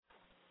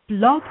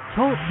Blog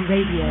Talk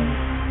Radio.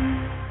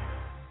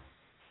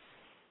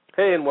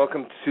 Hey, and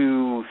welcome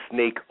to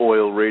Snake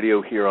Oil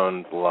Radio here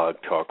on Blog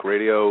Talk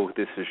Radio.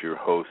 This is your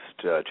host,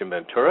 Jim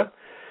Ventura.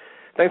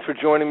 Thanks for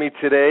joining me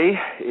today.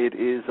 It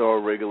is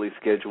our regularly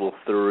scheduled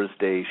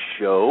Thursday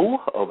show,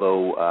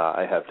 although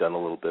I have done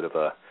a little bit of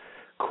a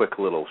quick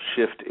little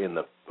shift in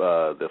the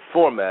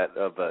format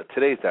of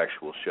today's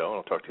actual show, and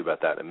I'll talk to you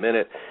about that in a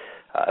minute.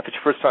 If it's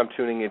your first time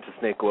tuning into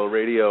Snake Oil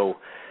Radio,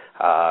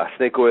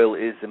 Snake Oil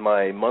is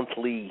my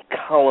monthly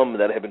column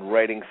that I have been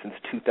writing since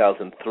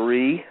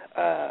 2003.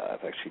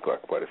 I've actually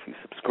got quite a few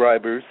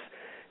subscribers.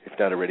 If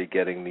not already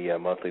getting the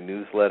monthly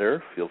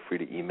newsletter, feel free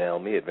to email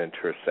me at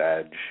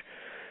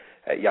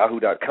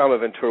venturasag@yahoo.com or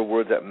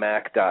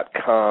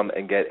venturawords@mac.com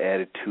and get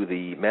added to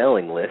the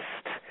mailing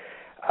list.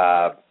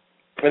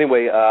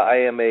 Anyway, I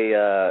am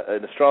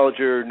an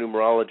astrologer,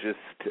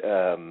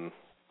 numerologist.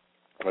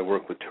 I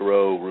work with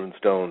tarot, rune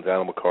stones,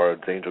 animal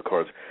cards, angel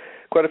cards,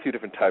 quite a few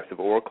different types of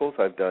oracles.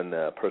 I've done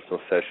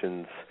personal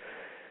sessions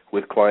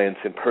with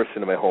clients in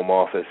person in my home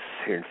office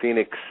here in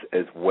Phoenix,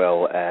 as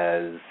well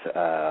as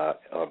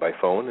by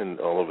phone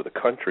and all over the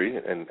country,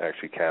 and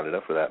actually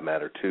Canada for that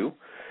matter too.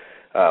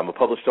 I'm a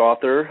published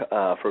author.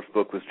 First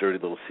book was Dirty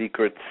Little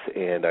Secrets,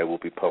 and I will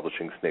be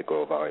publishing Snake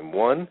Oil Volume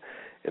 1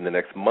 in the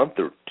next month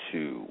or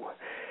two.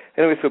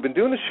 Anyway, so I've been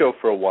doing the show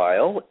for a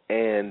while,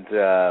 and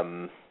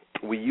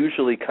we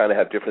usually kind of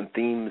have different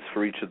themes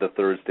for each of the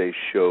Thursday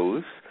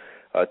shows.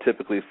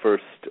 Typically,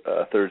 first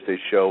Thursday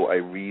show, I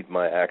read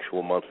my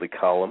actual monthly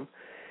column.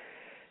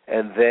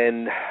 And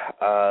then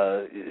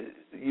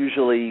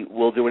usually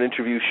we'll do an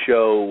interview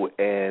show,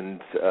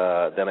 and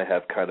then I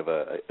have kind of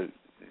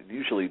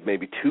usually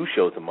maybe two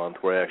shows a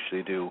month where I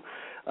actually do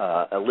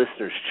a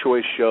listener's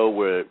choice show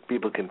where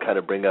people can kind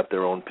of bring up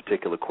their own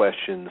particular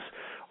questions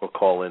or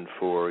call in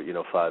for,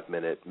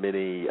 5-minute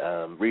mini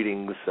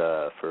readings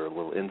for a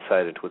little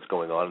insight into what's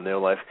going on in their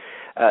life.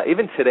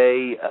 Even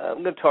today,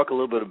 I'm going to talk a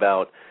little bit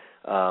about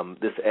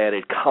this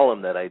added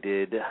column that I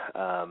did,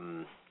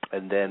 and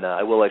then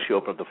I will actually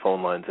open up the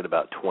phone lines in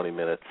about 20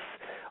 minutes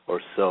or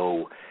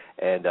so,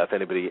 and if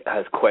anybody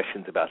has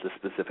questions about this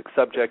specific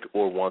subject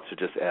or wants to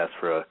just ask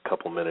for a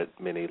couple-minute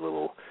mini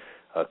little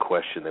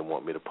question they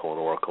want me to pull an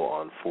oracle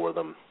on for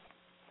them,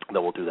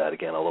 then we'll do that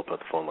again. I'll open up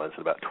the phone lines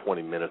in about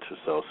 20 minutes or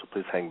so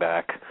please hang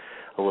back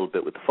a little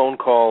bit with the phone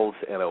calls,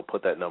 and I'll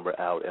put that number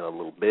out in a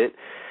little bit.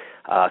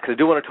 Because I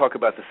do want to talk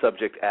about the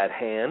subject at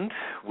hand,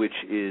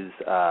 which is,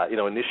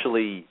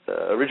 originally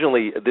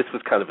this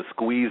was kind of a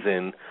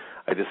squeeze-in.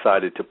 I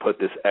decided to put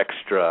this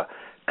extra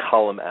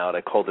column out.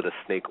 I called it a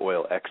Snake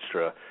Oil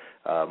Extra.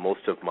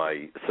 Most of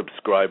my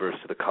subscribers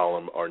to the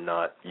column are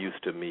not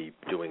used to me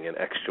doing an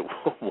extra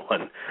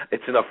one.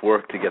 It's enough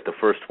work to get the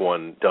first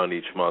one done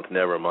each month,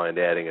 never mind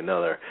adding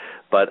another.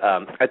 But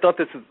I thought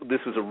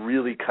this was a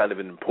really kind of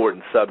an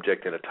important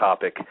subject and a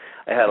topic.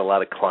 I had a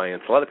lot of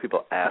clients, a lot of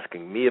people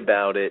asking me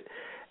about it,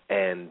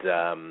 and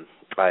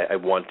I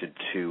wanted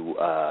to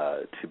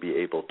be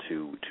able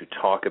to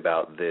talk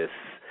about this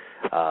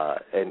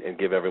and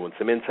give everyone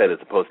some insight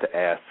as opposed to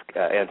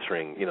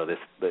answering this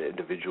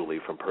individually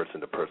from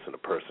person to person to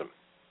person.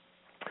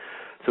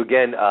 So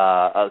again,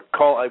 a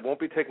call. I won't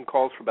be taking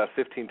calls for about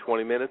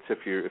 15-20 minutes.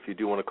 If you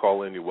do want to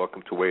call in, you're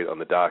welcome to wait on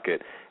the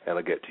docket, and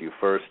I'll get to you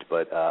first.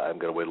 But I'm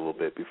going to wait a little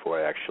bit before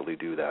I actually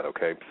do that.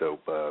 Okay, so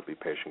be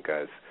patient,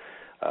 guys,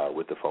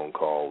 with the phone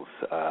calls.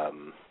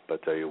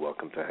 But you're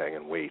welcome to hang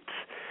and wait.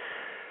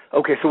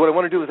 Okay, so what I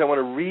want to do is I want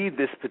to read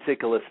this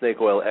particular Snake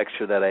Oil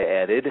Extra that I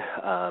added.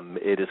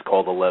 It is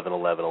called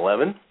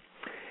 11-11-11.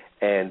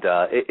 And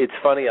it's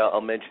funny,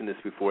 I'll mention this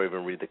before I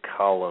even read the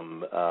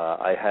column.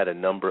 I had a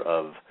number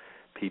of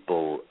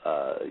people,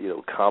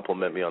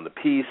 compliment me on the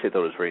piece. They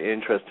thought it was very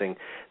interesting.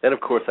 Then,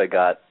 of course, I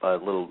got a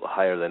little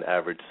higher than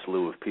average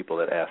slew of people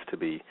that asked to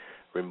be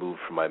removed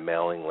from my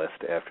mailing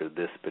list after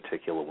this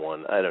particular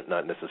one. I'm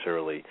not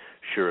necessarily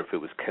sure if it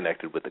was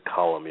connected with the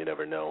column. You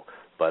never know.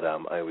 But I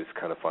always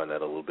kind of find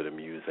that a little bit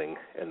amusing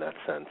in that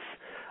sense.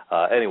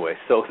 Anyway,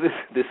 so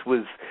this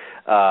was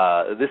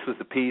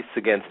the piece,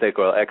 again, Snake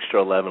Oil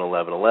Extra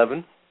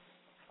 11-11-11.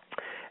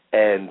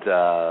 And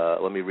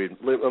let me read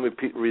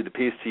the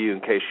piece to you in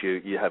case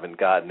you haven't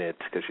gotten it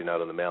because you're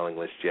not on the mailing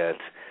list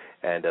yet,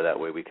 and that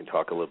way we can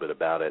talk a little bit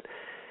about it.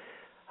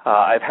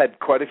 I've had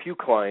quite a few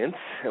clients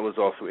and was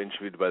also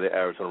interviewed by the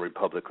Arizona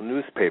Republic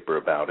newspaper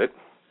about it,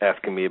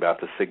 asking me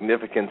about the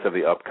significance of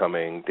the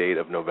upcoming date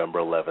of November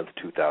 11th,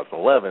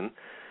 2011.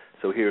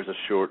 So here's a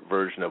short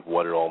version of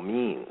what it all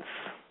means.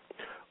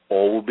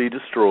 All will be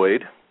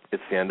destroyed.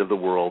 It's the end of the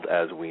world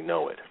as we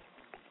know it.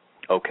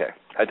 Okay,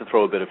 I had to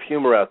throw a bit of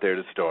humor out there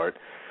to start.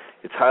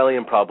 It's highly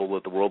improbable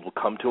that the world will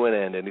come to an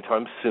end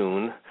anytime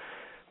soon,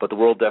 but the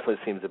world definitely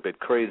seems a bit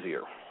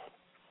crazier.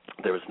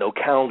 There is no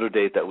calendar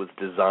date that was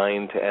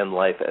designed to end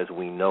life as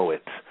we know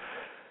it.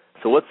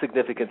 So what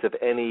significance, if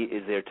any,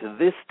 is there to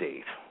this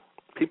date?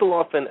 People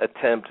often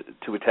attempt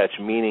to attach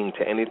meaning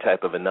to any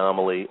type of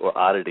anomaly or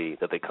oddity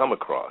that they come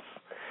across.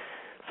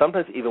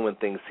 Sometimes even when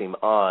things seem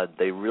odd,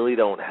 they really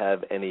don't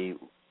have any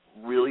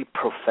really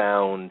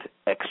profound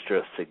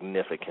extra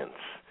significance.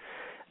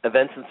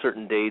 Events and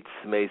certain dates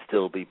may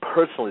still be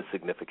personally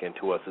significant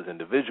to us as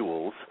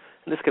individuals,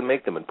 and this can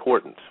make them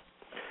important.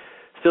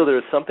 Still, there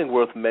is something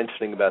worth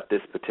mentioning about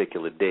this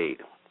particular date.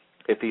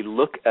 If we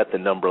look at the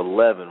number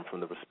 11 from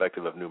the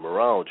perspective of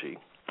numerology,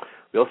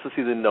 we also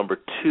see the number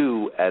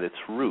 2 at its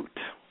root.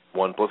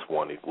 1 plus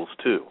 1 equals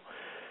 2.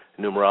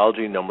 In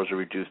numerology, numbers are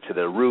reduced to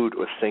their root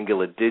or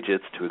singular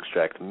digits to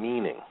extract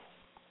meaning.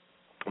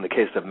 In the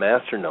case of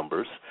master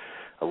numbers,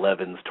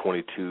 11s,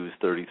 22s,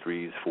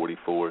 33s,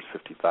 44s,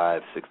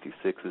 55s,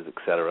 66s,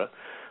 etc.,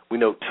 we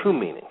note two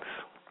meanings.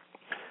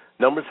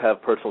 Numbers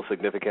have personal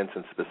significance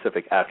and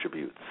specific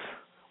attributes.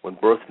 When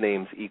birth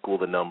names equal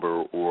the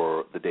number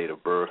or the date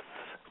of birth,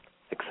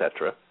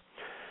 etc.,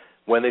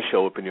 when they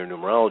show up in your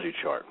numerology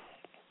chart.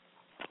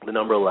 The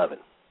number 11,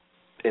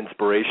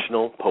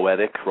 inspirational,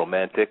 poetic,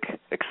 romantic,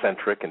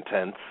 eccentric,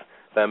 intense,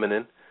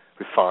 feminine,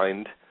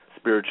 refined,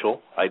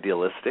 spiritual,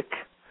 idealistic.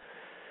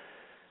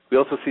 We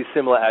also see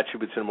similar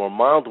attributes in a more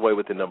mild way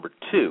with the number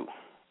 2,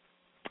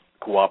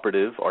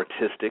 cooperative,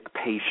 artistic,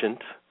 patient,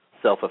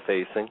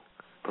 self-effacing,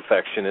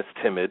 perfectionist,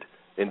 timid,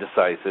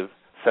 indecisive,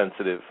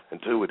 sensitive,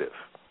 intuitive.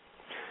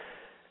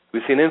 We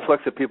see an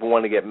influx of people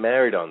wanting to get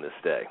married on this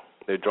day.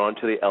 They're drawn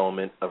to the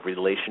element of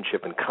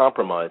relationship and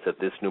compromise that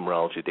this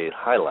numerology date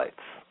highlights.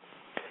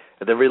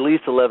 At the very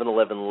least,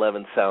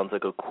 11-11-11 sounds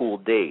like a cool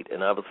date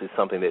and obviously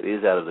something that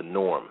is out of the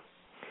norm.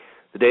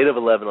 The date of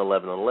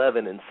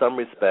 11-11-11 in some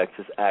respects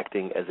is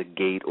acting as a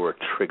gate or a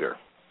trigger.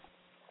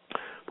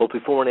 Both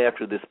before and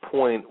after this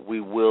point, we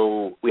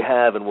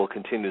have and will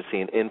continue to see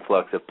an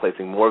influx of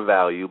placing more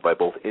value by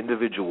both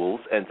individuals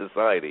and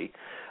society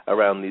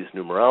around these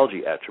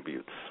numerology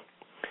attributes.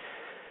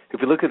 If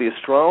we look at the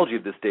astrology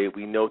of this date,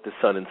 we note the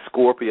Sun in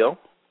Scorpio,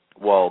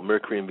 while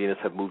Mercury and Venus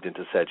have moved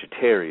into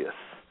Sagittarius.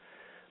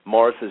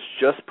 Mars has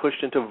just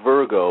pushed into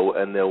Virgo,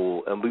 and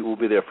we will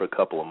be there for a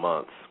couple of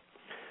months.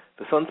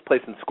 The Sun's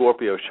place in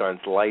Scorpio shines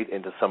light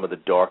into some of the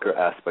darker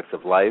aspects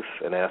of life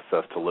and asks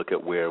us to look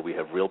at where we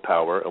have real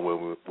power and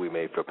where we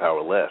may feel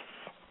powerless.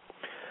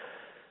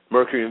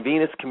 Mercury and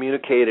Venus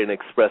communicate and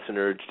express an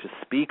urge to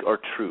speak our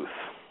truth.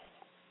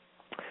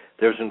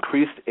 There's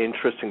increased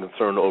interest and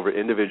concern over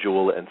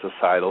individual and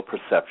societal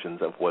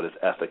perceptions of what is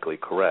ethically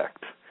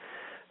correct.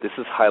 This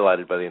is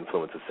highlighted by the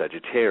influence of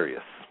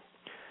Sagittarius.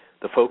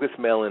 The focused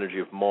male energy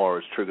of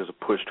Mars triggers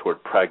a push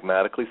toward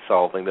pragmatically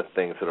solving the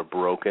things that are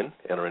broken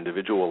in our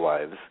individual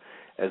lives,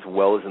 as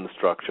well as in the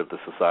structure of the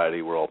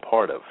society we're all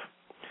part of.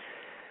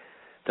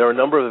 There are a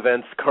number of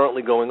events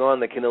currently going on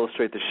that can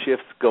illustrate the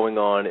shifts going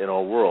on in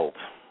our world.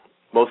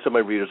 Most of my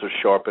readers are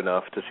sharp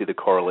enough to see the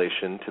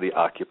correlation to the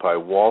Occupy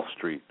Wall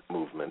Street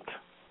movement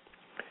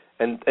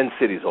and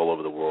cities all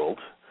over the world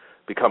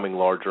becoming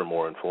larger and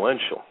more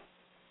influential.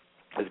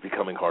 It's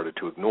becoming harder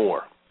to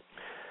ignore.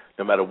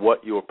 No matter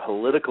what your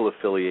political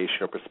affiliation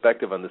or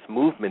perspective on this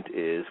movement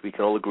is, we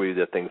can all agree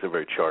that things are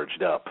very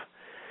charged up.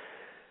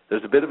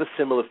 There's a bit of a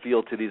similar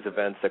feel to these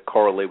events that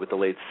correlate with the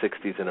late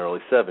 60s and early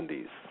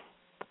 70s.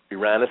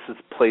 Uranus'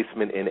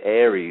 placement in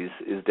Aries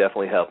is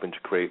definitely helping to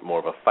create more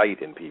of a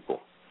fight in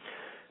people.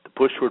 The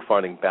push toward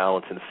finding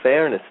balance and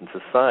fairness in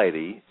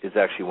society is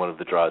actually one of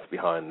the drives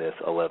behind this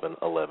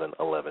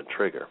 11-11-11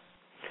 trigger.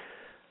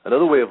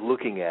 Another way of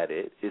looking at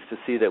it is to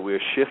see that we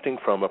are shifting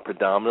from a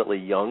predominantly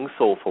young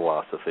soul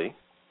philosophy,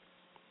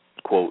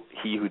 quote,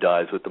 he who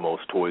dies with the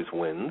most toys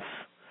wins,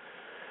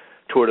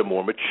 toward a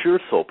more mature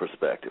soul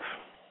perspective.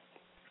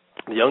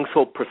 The young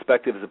soul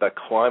perspective is about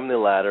climbing the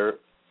ladder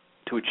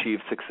to achieve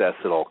success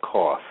at all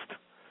cost.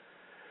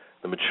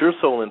 The mature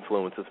soul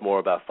influence is more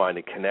about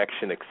finding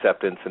connection,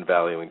 acceptance, and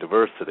valuing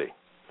diversity.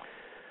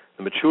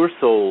 The mature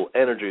soul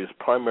energy is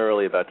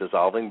primarily about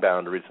dissolving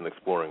boundaries and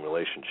exploring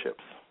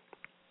relationships.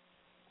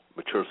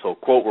 Mature soul,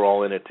 quote, we're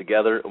all in it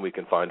together and we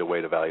can find a way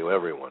to value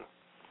everyone.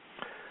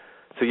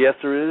 So yes,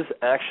 there is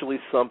actually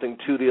something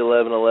to the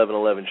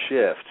 11-11-11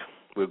 shift.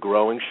 We're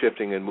growing,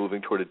 shifting, and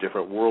moving toward a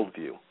different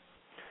worldview.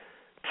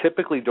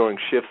 Typically during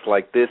shifts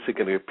like this, it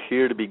can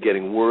appear to be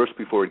getting worse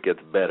before it gets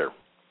better.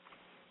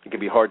 It can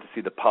be hard to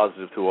see the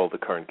positive through all the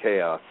current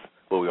chaos,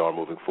 but we are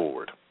moving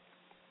forward.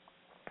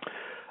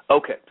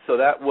 Okay, so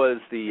that was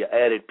the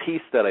added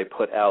piece that I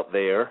put out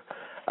there.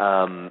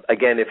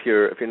 Again, if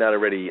you're not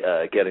already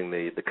getting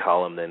the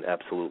column, then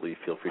absolutely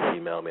feel free to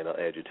email me and I'll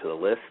add you to the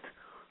list.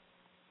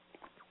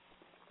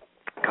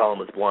 The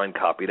column is blind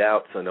copied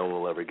out, so no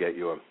one will ever get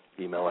your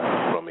email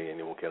out from me, and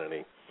you won't get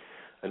any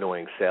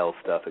annoying sales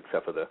stuff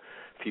except for the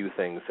few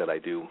things that I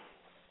do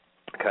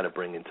kind of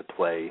bring into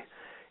play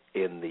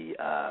in the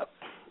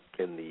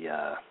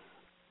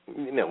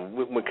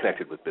when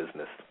connected with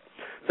business.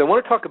 So I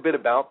want to talk a bit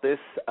about this.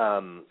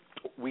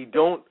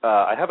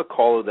 I have a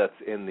caller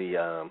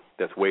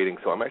that's waiting,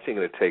 so I'm actually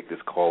going to take this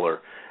caller,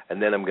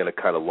 and then I'm going to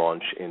kind of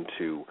launch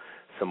into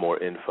some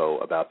more info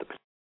about the.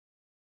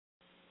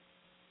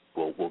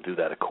 We'll do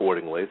that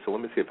accordingly. So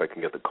let me see if I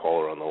can get the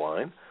caller on the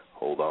line.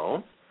 Hold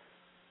on.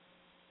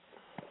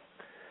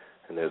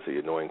 And there's the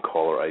annoying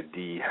caller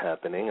ID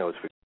happening. I was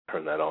going to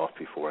turn that off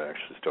before I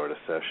actually start a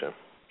session.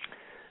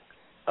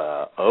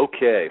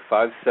 Okay,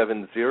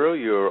 570,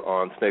 you're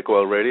on Snake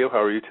Oil Radio.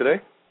 How are you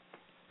today?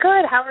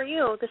 Good. How are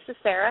you? This is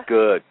Sarah.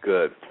 Good.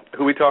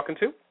 Who are we talking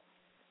to?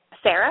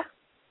 Sarah.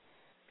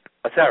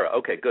 Sarah.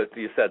 Okay, good.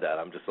 You said that.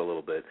 I'm just a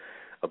little bit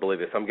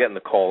oblivious. I'm getting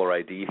the caller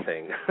ID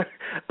thing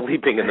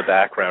bleeping in the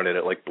background, and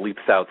it like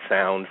bleeps out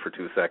sound for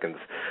 2 seconds.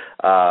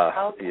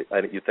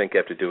 You think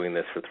after doing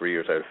this for 3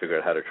 years, I would figure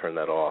out how to turn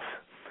that off.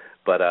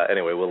 But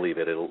anyway, we'll leave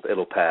it.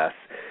 It'll pass.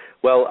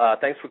 Well,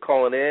 thanks for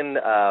calling in.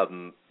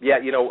 I'd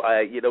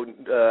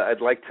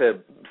like to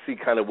see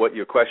kind of what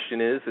your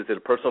question is. Is it a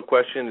personal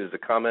question? Is it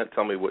a comment?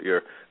 Tell me what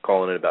you're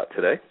calling in about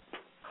today.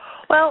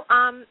 Well,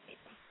 I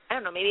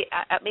don't know, maybe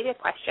a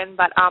question,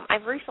 but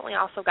I've recently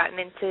also gotten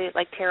into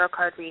like tarot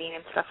card reading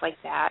and stuff like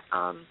that.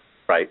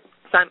 Right.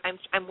 So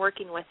I'm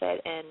working with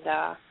it and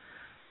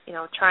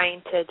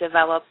trying to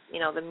develop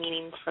the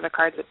meanings for the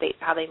cards that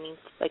how they mean,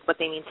 like what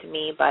they mean to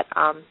me. But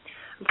I'm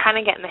kind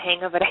of getting the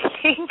hang of it, I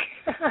think.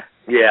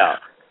 Yeah.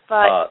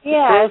 But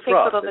it takes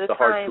a little bit of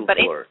time. But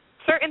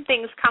certain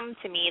things come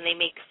to me and they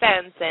make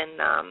sense,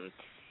 and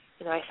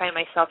I find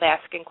myself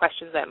asking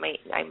questions that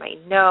I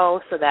might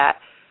know, so that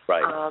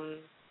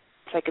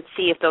so I could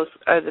see if those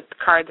are the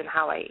cards and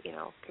how I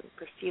can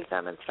perceive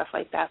them and stuff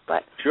like that.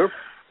 But sure.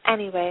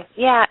 Anyway,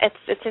 yeah,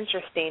 it's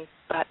interesting.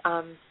 But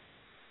I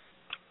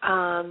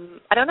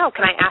don't know.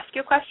 Can I ask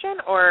you a question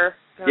or?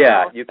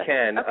 Yeah, you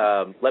can.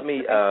 Okay. Let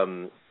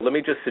me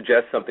just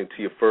suggest something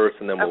to you first,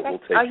 and then we'll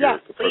take your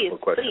personal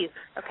question. Please.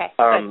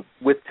 Okay.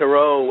 With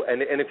tarot,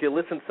 and if you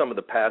listen to some of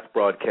the past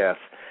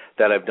broadcasts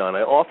that I've done,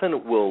 I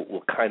often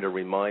will kind of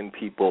remind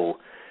people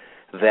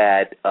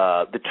that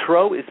the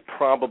tarot is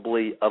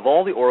probably, of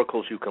all the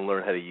oracles you can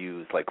learn how to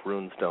use, like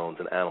rune stones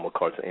and animal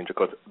cards and angel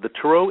cards, the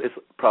tarot is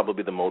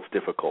probably the most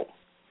difficult.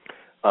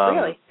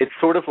 Really? It's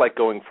sort of like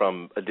going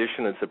from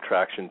addition and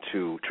subtraction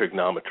to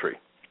trigonometry.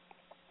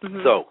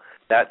 Mm-hmm. So,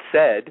 that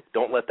said,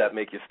 don't let that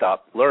make you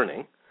stop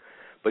learning,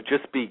 but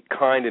just be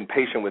kind and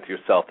patient with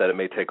yourself that it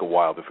may take a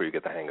while before you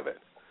get the hang of it.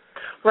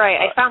 Right.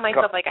 I found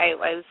myself like I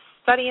was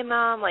studying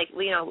them, like,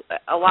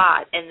 a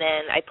lot, and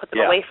then I put them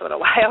away for a little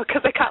while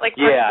because I got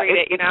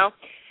frustrated,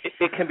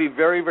 It can be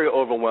very, very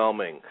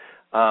overwhelming.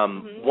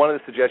 One of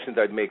the suggestions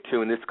I'd make,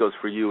 too, and this goes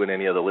for you and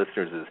any other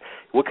listeners, is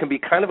what can be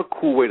kind of a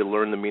cool way to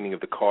learn the meaning of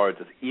the cards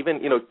is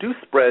even, do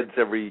spreads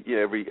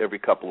every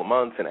couple of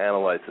months and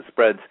analyze the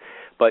spreads.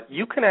 But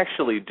you can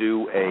actually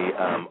do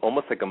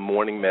almost like a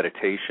morning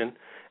meditation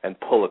and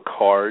pull a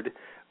card,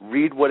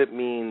 read what it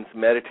means,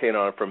 meditate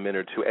on it for a minute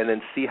or two, and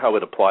then see how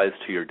it applies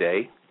to your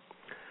day.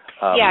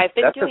 I've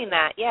been doing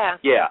that, yeah.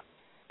 Yeah,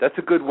 that's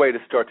a good way to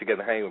start to get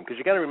the hang of them, because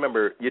you got to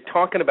remember, you're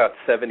talking about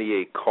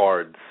 78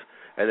 cards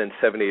and then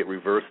 78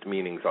 reversed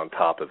meanings on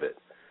top of it.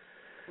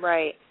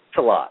 Right. It's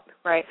a lot.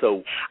 Right.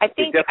 So it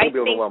can definitely be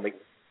overwhelming.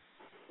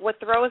 What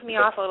throws me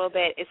off a little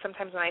bit is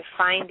sometimes when I'm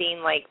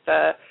finding like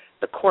the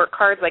court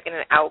cards like in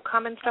an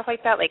outcome and stuff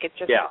like that. Like it's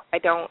just I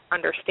don't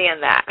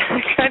understand that.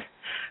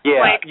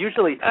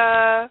 Usually.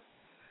 That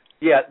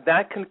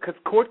can, because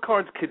court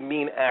cards could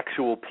mean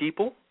actual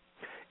people.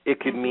 It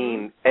could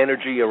mean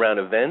energy around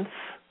events.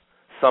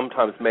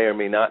 Sometimes may or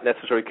may not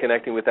necessarily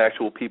connecting with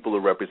actual people who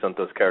represent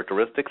those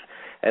characteristics.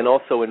 And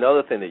also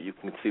another thing that you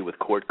can see with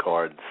court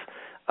cards,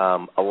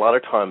 a lot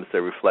of times they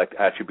reflect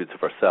attributes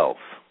of ourselves.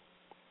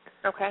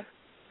 Okay.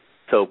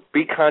 So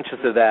be conscious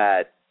of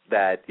that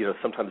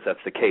sometimes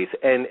that's the case.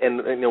 And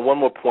one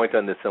more point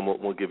on this, and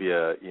we'll give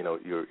you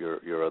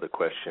your other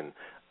question.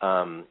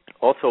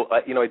 Also,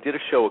 I did a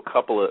show a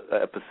couple of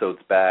episodes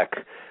back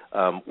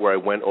where I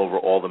went over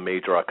all the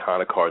major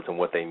arcana cards and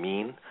what they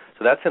mean.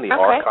 So that's in the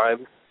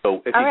archives. So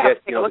if you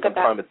get some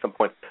time at some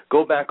point,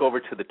 go back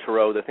over to the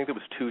tarot. I think there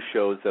was 2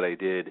 shows that I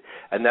did,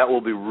 and that will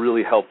be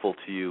really helpful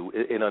to you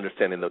in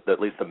understanding at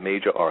least the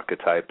major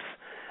archetypes,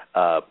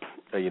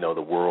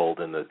 the world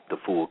and the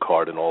Fool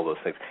card and all those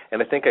things.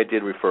 And I think I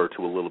did refer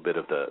to a little bit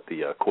of the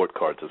court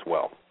cards as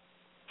well.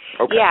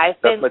 Okay. Yeah, I've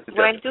been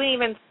when I'm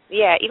doing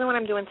even when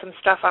I'm doing some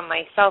stuff on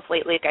myself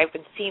lately, like I've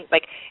been seeing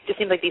it just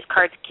seems like these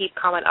cards keep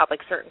coming up,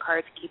 like certain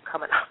cards keep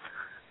coming up.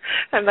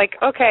 I'm like,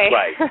 okay.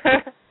 Right.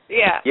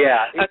 Yeah.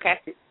 Okay.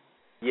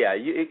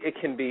 It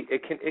can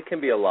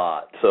be a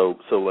lot. So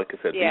like I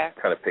said, be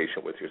kind of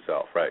patient with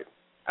yourself, right?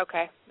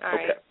 Okay. All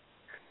right. Okay.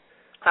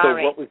 So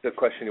what was the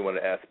question you wanted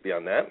to ask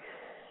beyond that?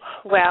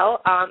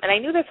 Well, and I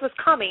knew this was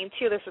coming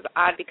too. This is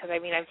odd because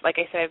I've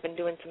been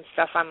doing some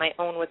stuff on my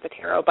own with the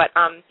tarot, but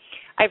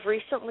I've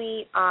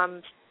recently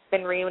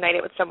been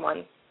reunited with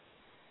someone,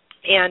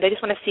 and I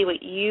just want to see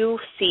what you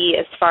see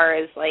as far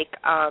as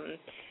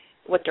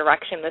what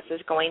direction this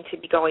is going to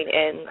be going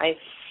in.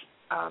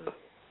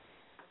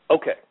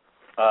 Okay.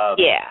 All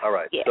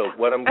right. Yeah. So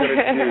what I'm going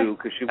to do,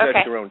 because you've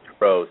got your own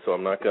tarot, so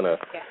I'm not going to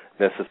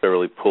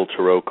necessarily pull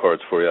tarot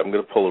cards for you. I'm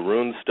going to pull a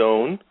rune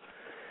stone.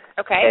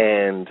 Okay.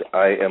 And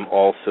I am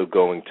also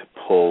going to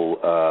pull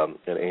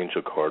an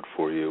angel card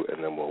for you,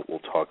 and then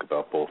we'll talk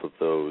about both of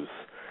those.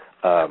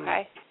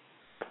 Okay.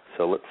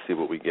 So let's see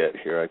what we get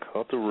here. I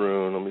caught the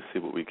rune. Let me see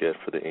what we get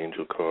for the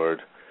angel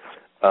card.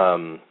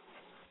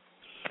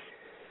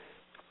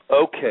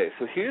 Okay,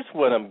 so here's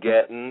what I'm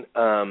getting.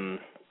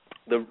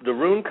 The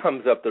rune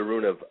comes up, the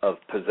rune of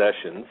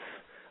possessions,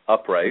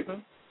 upright.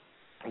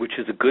 which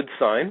is a good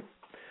sign.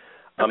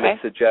 Okay. It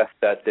suggests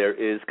that there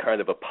is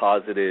kind of a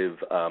positive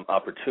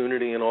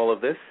opportunity in all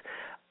of this.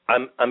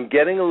 I'm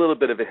getting a little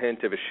bit of a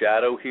hint of a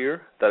shadow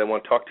here that I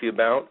want to talk to you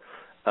about.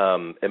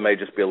 It may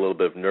just be a little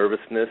bit of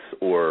nervousness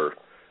or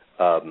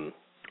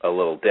a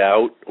little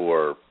doubt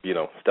or,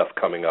 stuff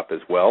coming up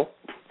as well.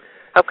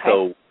 Okay.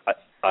 So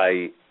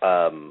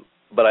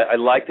but I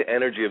like the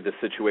energy of the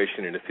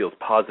situation, and it feels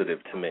positive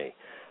to me.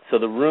 So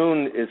the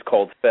rune is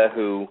called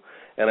Fehu,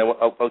 and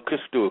I'll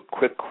just do a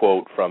quick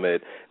quote from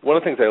it. One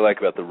of the things I like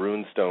about the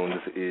rune stones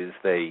is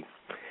the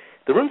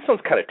rune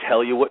stones kind of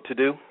tell you what to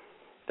do.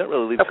 They don't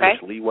really leave too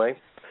much leeway,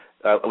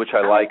 which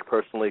I like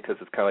personally because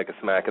it's kind of like a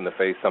smack in the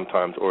face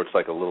sometimes, or it's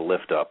like a little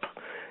lift up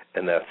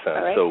in that sense.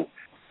 All right.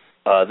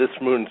 So this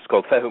rune is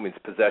called Fehu, means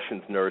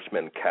possessions,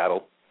 nourishment, and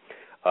cattle.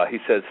 He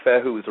says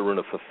Fehu is a rune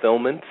of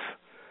fulfillment,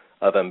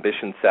 of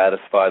ambition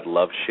satisfied,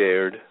 love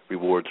shared,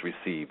 rewards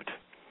received.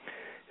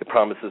 It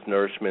promises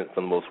nourishment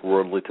from the most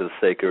worldly to the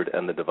sacred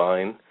and the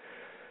divine.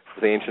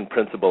 For the ancient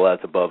principle, as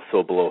above,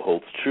 so below,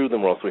 holds true,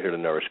 then we're also here to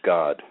nourish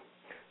God.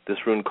 This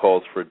rune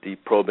calls for a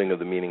deep probing of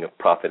the meaning of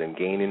profit and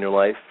gain in your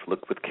life.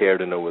 Look with care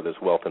to know whether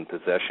there's wealth and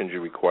possessions you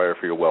require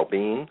for your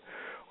well-being,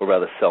 or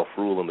rather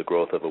self-rule and the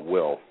growth of a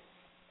will.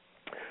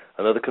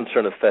 Another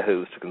concern of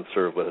Fehu is to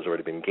conserve what has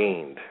already been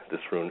gained. This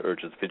rune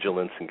urges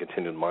vigilance and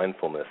continued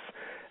mindfulness,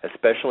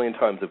 especially in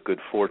times of good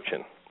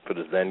fortune, for it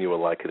is then you are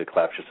likely to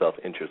collapse yourself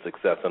into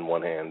success on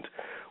one hand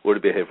or to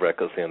behave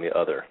recklessly on the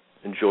other.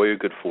 Enjoy your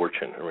good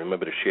fortune and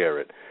remember to share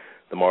it.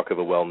 The mark of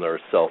a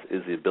well-nourished self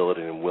is the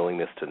ability and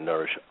willingness to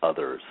nourish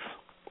others.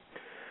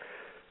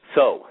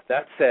 So,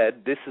 that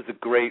said, this is a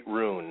great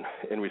rune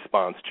in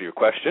response to your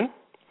question.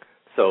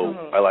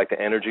 So, I like the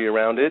energy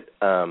around it.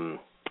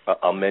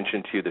 I'll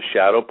mention to you the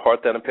shadow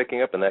part that I'm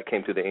picking up, and that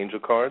came through the angel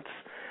cards.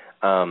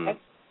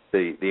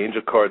 The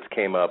angel cards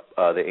came up,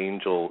 the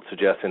angel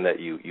suggesting that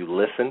you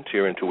listen to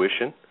your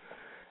intuition,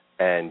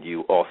 and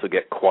you also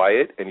get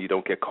quiet, and you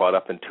don't get caught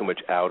up in too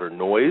much outer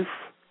noise.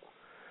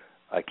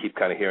 I keep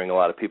kind of hearing a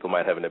lot of people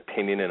might have an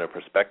opinion and a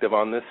perspective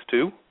on this,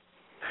 too.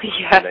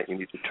 Yeah. And that you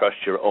need to trust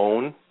your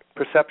own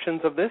perceptions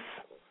of this.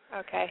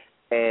 Okay.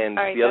 And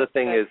right, the other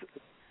thing is,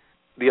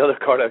 the other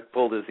card I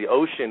pulled is the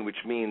ocean,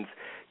 which means,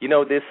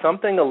 there's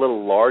something a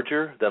little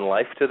larger than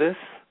life to this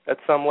at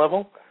some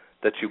level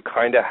that you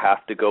kind of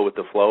have to go with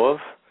the flow of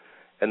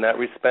in that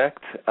respect.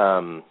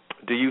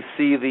 Do you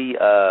see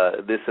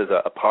this as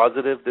a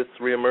positive, this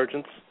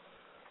reemergence?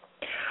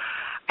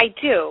 I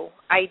do.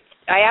 I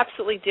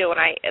absolutely do, and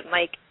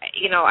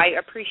I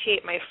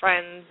appreciate my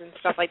friends and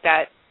stuff like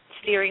that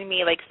steering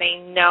me, like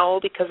saying no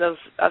because of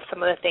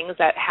some of the things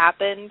that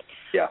happened.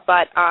 Yeah.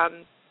 But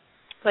I'm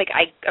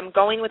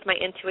going with my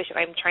intuition.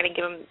 I'm trying to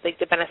give them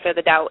the benefit of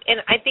the doubt,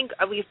 and I think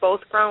we've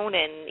both grown.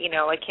 And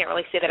I can't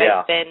really say that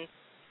I've been,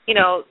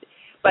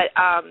 but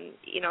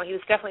he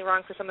was definitely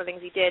wrong for some of the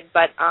things he did.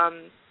 But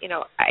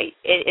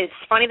it's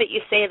funny that you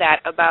say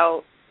that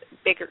about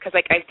bigger, because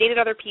I've dated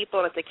other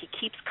people, and it's like he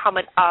keeps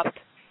coming up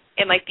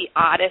in the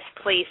oddest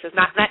places,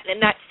 not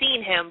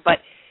seeing him, but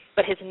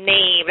his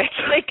name. It's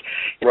like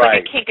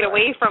I can't get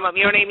away from him.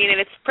 You know what I mean?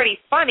 And it's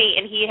pretty funny.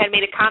 And he had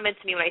made a comment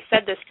to me when I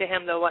said this to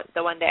him the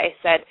one day. I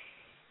said,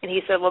 and he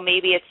said, well,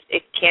 maybe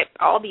it can't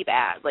all be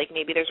bad.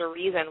 Maybe there's a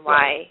reason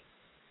why,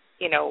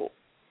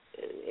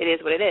 it is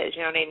what it is.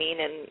 You know what I mean?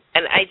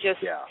 And I just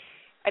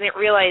I didn't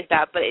realize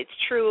that, but it's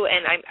true.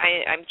 And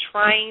I'm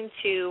trying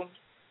to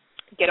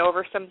get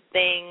over some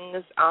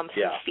things, some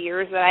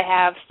fears that I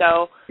have.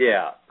 So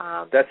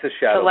that's the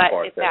shadow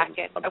part that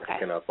I'm okay.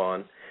 picking up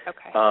on.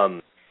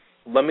 Okay.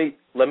 Let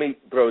me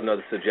throw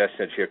another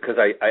suggestion here, because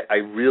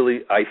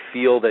I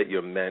feel that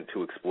you're meant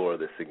to explore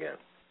this again.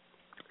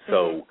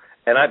 So,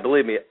 and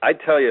believe me, I'd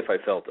tell you if I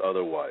felt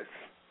otherwise.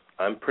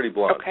 I'm pretty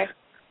blunt. Okay.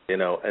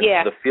 And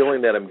the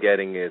feeling that I'm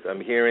getting is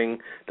I'm hearing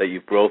that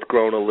you've both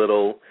grown a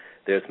little.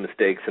 There's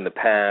mistakes in the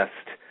past.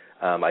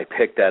 I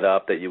picked that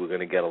up, that you were going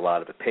to get a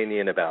lot of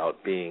opinion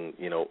about being,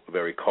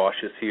 very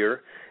cautious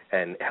here.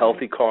 And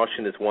healthy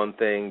caution is one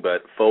thing,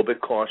 but phobic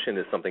caution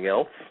is something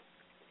else.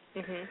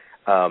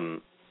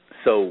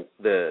 So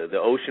the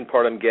ocean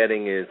part I'm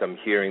getting is I'm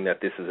hearing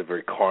that this is a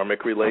very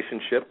karmic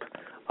relationship.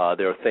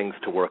 There are things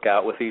to work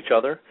out with each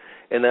other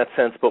in that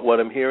sense. But what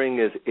I'm hearing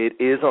is it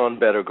is on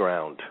better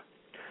ground.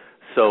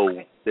 So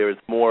there's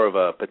more of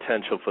a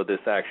potential for this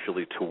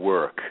actually to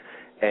work.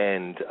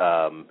 And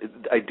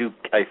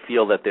I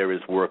feel that there is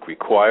work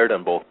required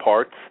on both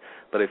parts,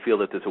 but I feel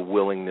that there's a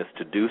willingness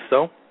to do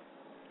so.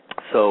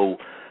 So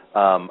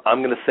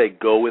I'm going to say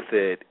go with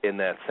it in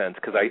that sense,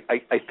 because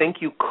I think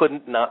you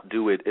couldn't not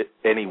do it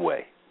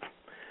anyway.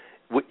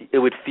 It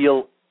would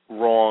feel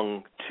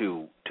wrong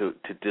to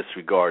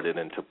disregard it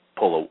and to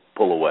pull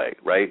away,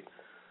 right?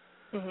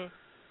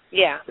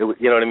 Yeah. You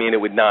know what I mean?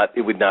 It would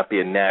not be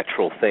a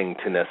natural thing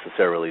to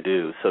necessarily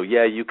do. So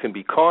you can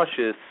be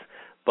cautious,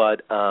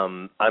 but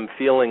I'm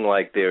feeling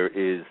like there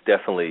is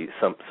definitely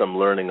some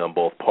learning on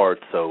both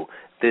parts. So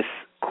this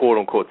quote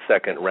unquote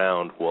second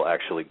round will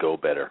actually go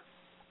better.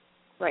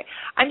 Right.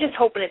 I'm just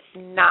hoping it's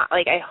not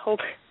I hope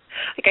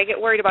like I get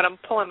worried about him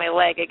pulling my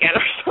leg again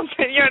or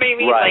something. You know what I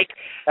mean? Right. Like,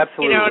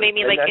 Absolutely. You know what I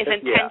mean? And like his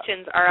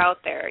intentions are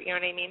out there. You know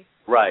what I mean?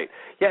 Right.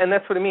 Yeah, and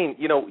that's what I mean.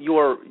 You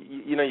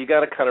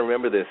got to kind of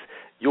remember this.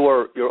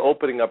 You're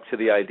opening up to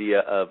the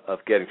idea of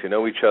getting to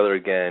know each other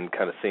again,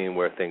 kind of seeing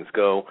where things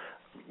go.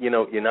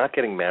 You're not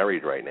getting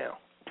married right now.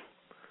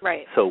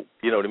 Right. So,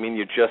 you know what I mean?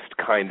 You're just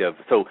kind of,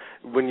 so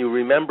when you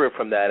remember it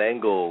from that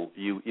angle,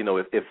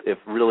 if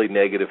really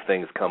negative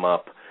things come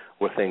up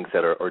or things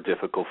that are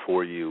difficult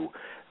for you,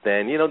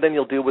 then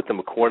you'll deal with them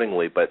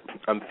accordingly. But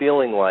I'm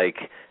feeling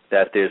like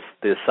that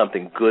there's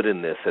something good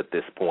in this at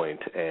this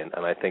point, and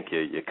I think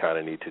you kind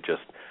of need to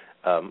just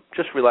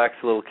relax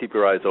a little, keep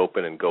your eyes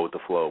open, and go with the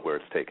flow of where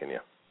it's taking you.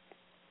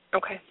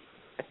 Okay.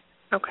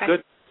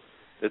 Good.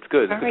 It's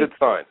good. All It's right. a good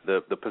sign.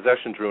 The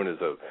possession rune is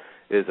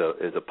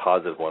a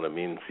positive one. It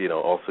means,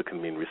 also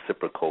can mean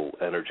reciprocal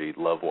energy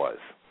love-wise.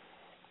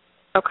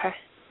 Okay.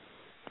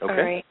 All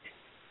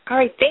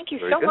right. Thank you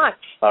so much.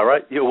 All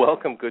right. You're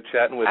welcome. Good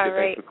chatting with you. All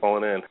right. Thanks for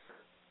calling in.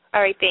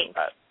 All right. Thanks.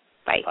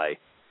 Bye. Bye.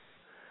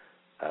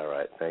 All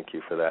right. Thank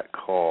you for that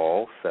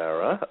call,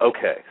 Sarah.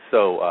 Okay.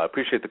 So I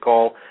appreciate the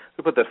call.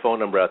 We'll put that phone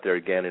number out there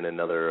again in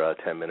another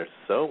 10 minutes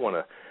or so. Want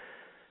to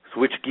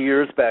switch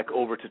gears back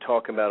over to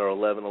talking about our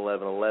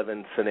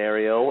 11-11-11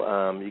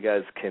 scenario. You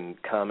guys can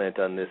comment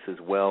on this as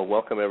well.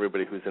 Welcome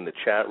everybody who's in the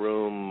chat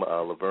room,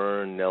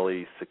 Laverne,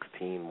 Nellie,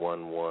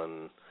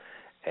 1611,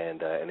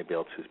 and anybody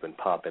else who's been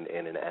popping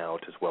in and out,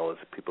 as well as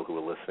people who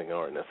are listening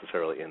aren't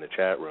necessarily in the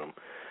chat room.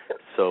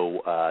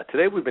 So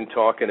today we've been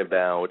talking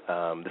about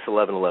this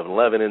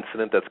 11-11-11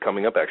 incident that's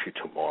coming up actually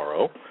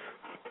tomorrow.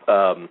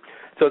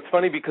 So it's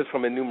funny because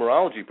from a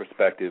numerology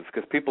perspective,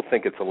 because people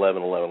think it's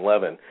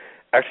 11-11-11,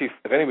 actually,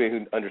 if anybody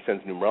who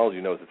understands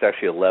numerology knows, it's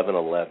actually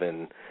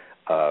 11-11-4,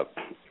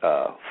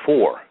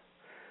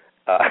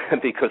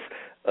 because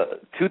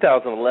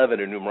 2011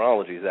 in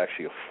numerology is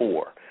actually a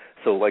 4.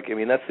 So,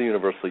 that's the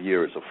universal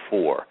year is a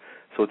 4.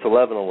 So it's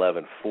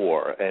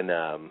 11-11-4, and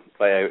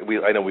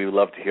I know we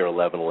love to hear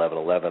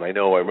 11-11-11.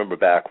 I remember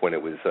back when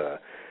it was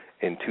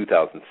in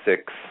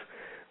 2006,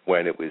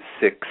 when it was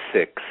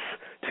 6-6.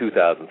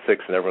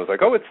 2006, and everyone's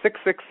like, oh, it's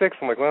 666.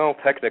 I'm like, well,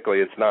 technically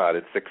it's not.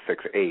 It's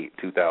 668.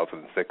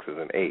 2006 is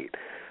an 8.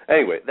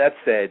 Anyway, that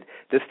said,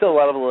 there's still a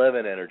lot of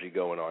 11 energy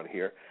going on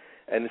here,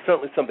 and it's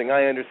certainly something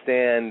I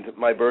understand.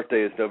 My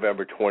birthday is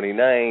November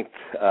 29th,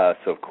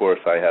 so of course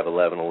I have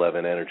 11-11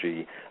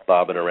 energy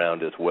bobbing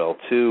around as well,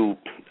 too.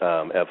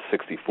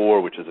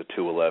 F64, which is a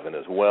 211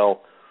 as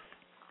well.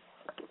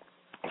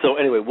 So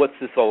anyway, what's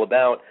this all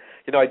about?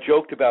 I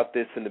joked about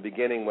this in the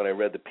beginning when I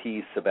read the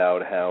piece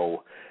about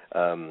how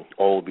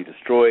all will be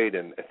destroyed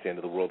and it's the end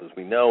of the world as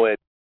we know it.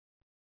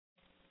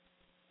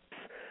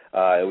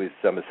 I'm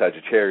a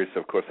Sagittarius, so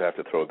of course I have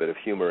to throw a bit of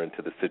humor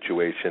into the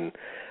situation.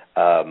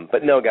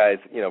 But no, guys,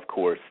 of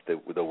course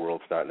the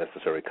world's not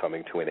necessarily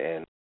coming to an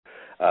end.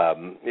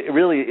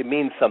 It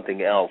means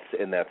something else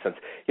in that sense.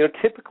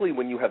 Typically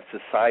when you have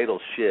societal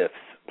shifts,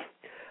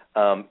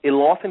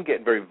 it'll often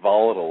get very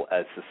volatile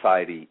as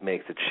society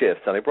makes its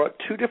shifts. And I brought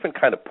two different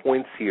kind of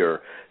points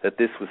here that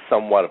this was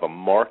somewhat of a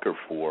marker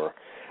for.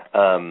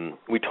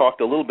 We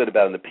talked a little bit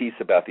about in the piece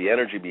about the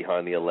energy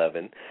behind the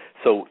 11.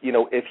 So,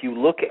 if you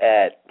look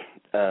at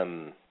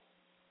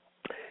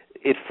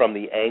it from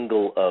the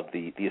angle of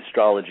the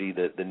astrology,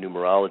 the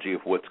numerology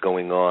of what's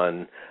going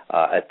on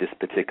at this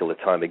particular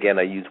time, again,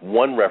 I use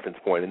one reference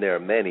point, and there are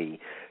many,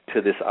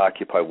 to this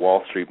Occupy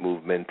Wall Street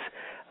movement.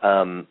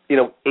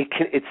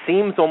 It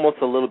seems almost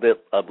a little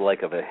bit of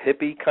a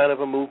hippie kind of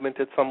a movement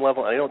at some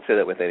level. I don't say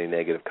that with any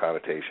negative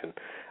connotation,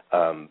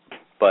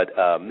 but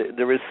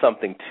there is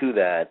something to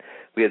that.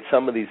 We had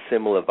some of these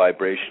similar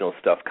vibrational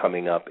stuff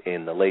coming up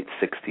in the late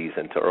 60s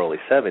into early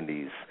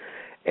 70s,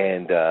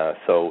 and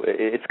so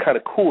it's kind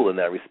of cool in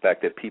that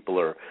respect that people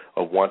are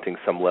wanting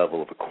some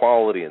level of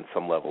equality and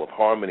some level of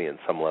harmony and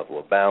some level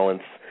of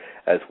balance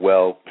as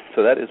well.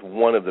 So that is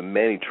one of the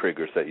many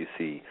triggers that you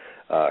see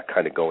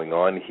kind of going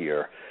on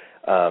here.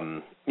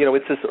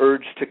 It's this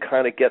urge to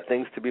kind of get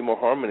things to be more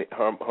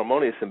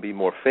harmonious and be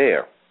more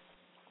fair.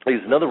 I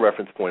used another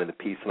reference point in the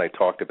piece, and I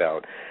talked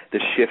about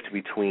the shift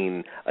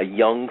between a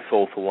young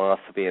soul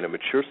philosophy and a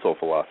mature soul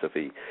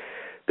philosophy.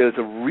 There's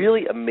a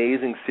really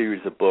amazing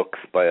series of books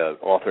by an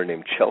author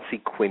named Chelsea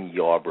Quinn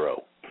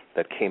Yarbrough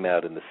that came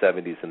out in the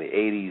 70s and the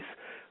 80s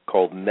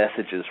called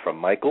Messages from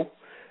Michael.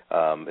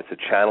 It's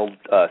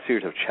a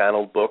series of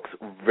channeled books,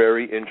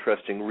 very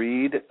interesting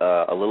read,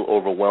 a little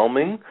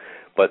overwhelming,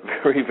 but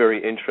very,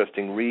 very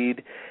interesting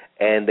read.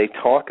 And they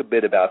talk a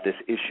bit about this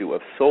issue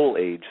of soul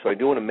age. So I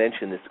do want to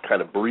mention this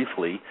kind of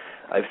briefly.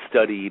 I've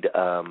studied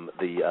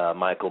the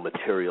Michael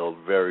material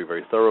very,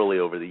 very thoroughly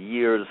over the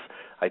years.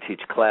 I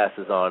teach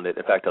classes on it.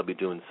 In fact, I'll be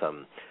doing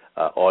some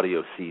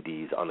audio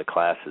CDs on the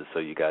classes so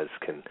you guys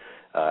can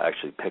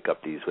actually pick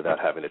up these without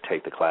having to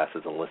take the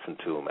classes and listen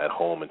to them at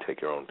home and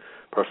take your own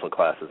personal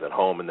classes at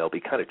home. And they'll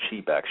be kind of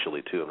cheap,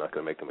 actually, too. I'm not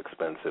going to make them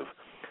expensive.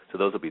 So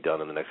those will be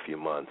done in the next few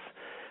months.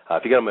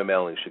 If you get on my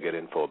mailing, you should get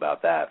info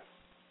about that.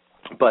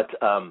 But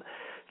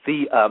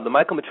The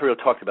Michael material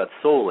talked about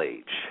soul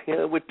age.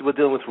 We're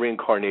dealing with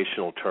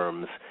reincarnational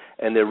terms,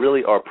 and there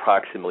really are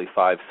approximately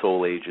 5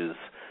 soul ages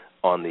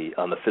on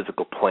the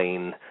physical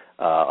plane,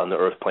 on the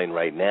earth plane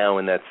right now.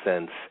 In that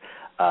sense,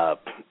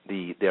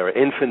 there are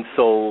infant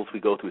souls. We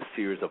go through a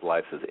series of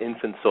lives as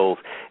infant souls.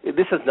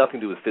 This has nothing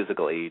to do with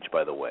physical age,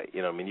 by the way.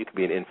 You could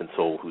be an infant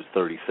soul who's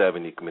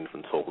 37. You can be an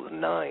infant soul who's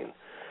 9.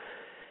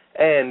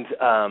 And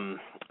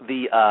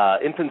the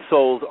infant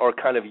souls are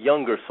kind of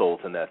younger souls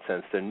in that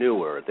sense. They're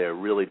newer. They're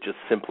really just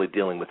simply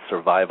dealing with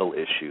survival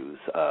issues.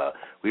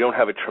 We don't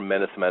have a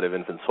tremendous amount of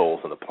infant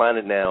souls on the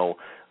planet now.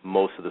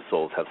 Most of the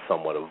souls have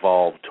somewhat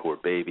evolved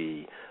toward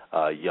baby,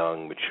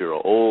 young, mature,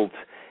 or old,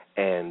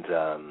 and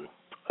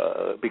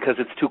because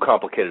it's too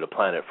complicated a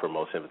planet for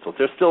most infant souls.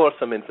 There still are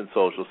some infant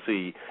souls. You'll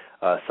see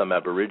some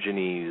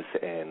aborigines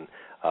and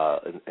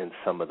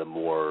some of the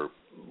more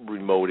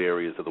remote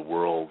areas of the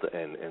world,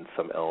 and in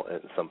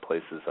some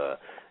places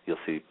you'll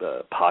see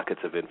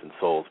pockets of infant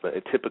souls, but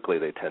typically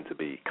they tend to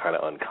be kind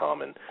of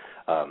uncommon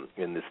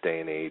in this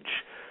day and age.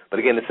 But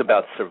again, it's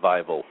about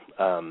survival.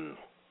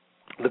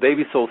 The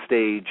baby soul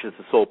stage, as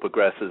the soul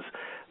progresses,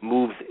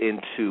 moves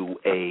into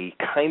a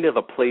kind of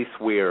a place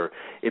where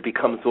it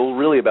becomes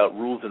really about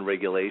rules and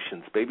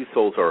regulations. Baby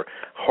souls are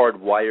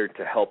hardwired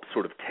to help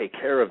sort of take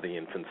care of the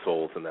infant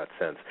souls in that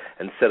sense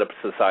and set up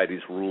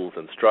society's rules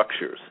and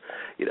structures.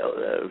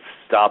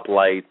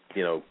 Stoplight,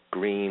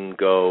 green,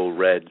 go,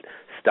 red,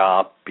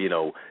 stop,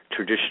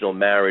 traditional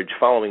marriage,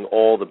 following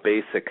all the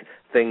basic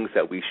things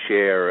that we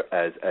share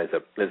as a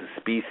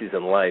species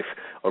in life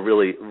are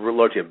really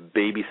largely a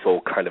baby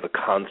soul kind of a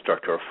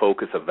construct or a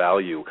focus of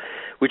value,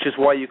 which is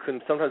why you can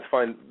sometimes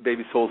find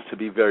baby souls to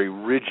be very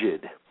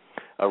rigid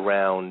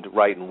around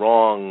right and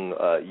wrong.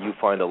 You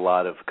find a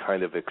lot of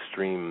kind of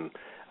extreme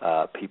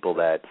people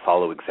that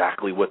follow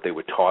exactly what they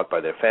were taught by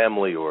their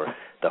family, or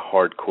the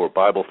hardcore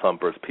Bible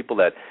thumpers, people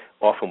that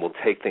often will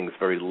take things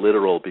very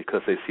literal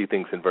because they see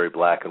things in very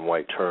black and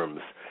white terms.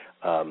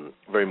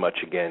 Very much,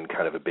 again,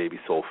 kind of a baby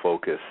soul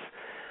focus.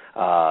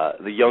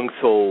 The young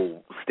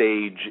soul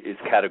stage is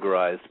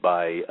categorized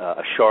by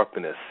a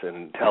sharpness and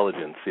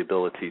intelligence, the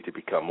ability to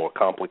become more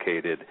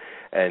complicated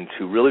and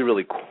to really,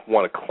 really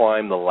want to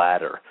climb the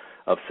ladder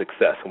of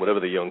success. And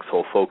whatever the young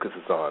soul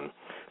focuses on,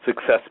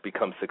 success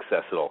becomes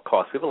success at all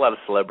costs. We have a lot of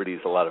celebrities,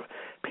 a lot of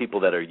people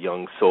that are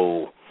young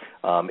soul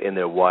in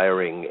their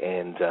wiring,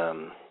 and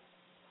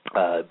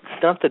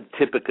it's not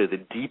typically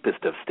the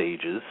deepest of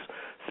stages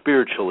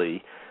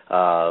spiritually,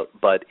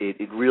 but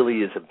it really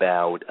is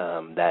about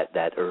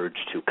that urge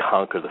to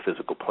conquer the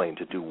physical plane,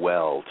 to do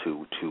well,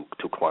 to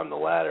climb the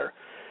ladder.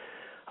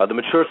 The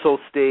mature soul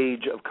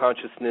stage of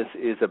consciousness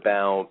is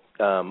about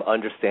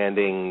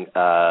understanding,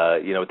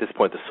 at this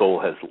point the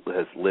soul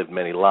has lived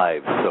many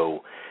lives,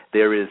 so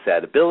there is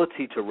that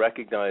ability to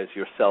recognize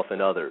yourself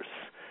and others.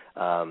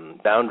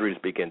 Boundaries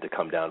begin to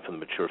come down from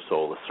the mature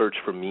soul, a search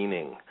for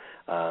meaning,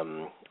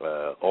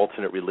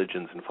 alternate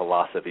religions and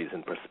philosophies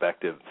and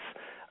perspectives.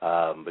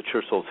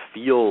 Mature souls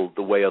feel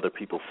the way other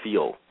people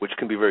feel, which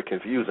can be very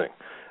confusing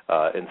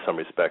in some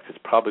respects. It's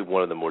probably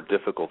one of the more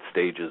difficult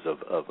stages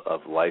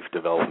of life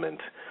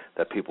development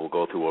that people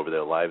go through over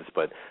their lives.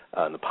 But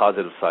on the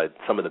positive side,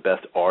 some of the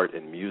best art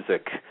and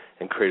music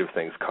and creative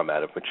things come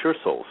out of mature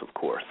souls, of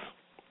course.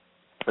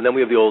 And then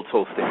we have the old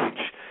soul stage,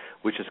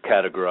 which is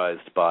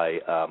categorized by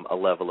a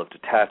level of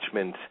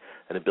detachment,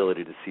 an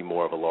ability to see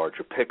more of a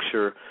larger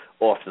picture,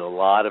 often a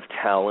lot of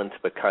talent,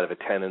 but kind of a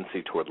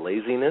tendency toward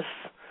laziness.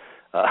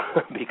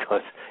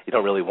 Because you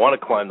don't really want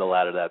to climb the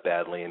ladder that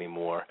badly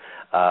anymore,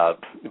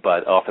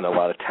 but often a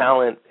lot of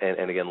talent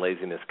and again,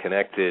 laziness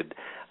connected.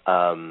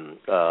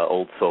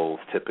 Old souls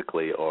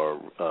typically are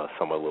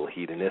somewhat a little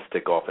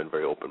hedonistic, often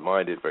very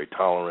open-minded, very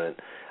tolerant,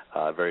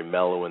 very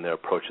mellow in their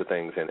approach to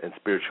things, and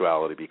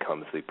spirituality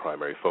becomes the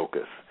primary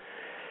focus.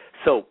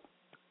 So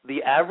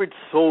the average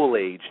soul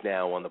age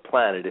now on the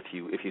planet, if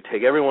you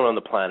take everyone on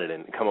the planet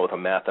and come up with a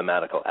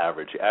mathematical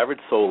average, the average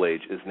soul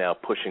age is now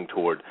pushing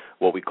toward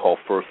what we call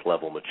first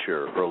level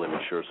mature, early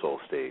mature soul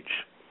stage.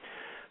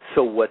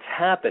 So what's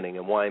happening,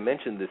 and why I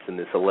mentioned this in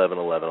this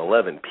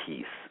 11-11-11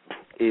 piece,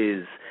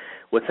 is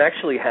what's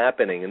actually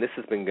happening, and this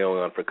has been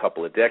going on for a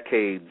couple of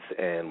decades,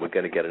 and we're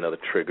going to get another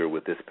trigger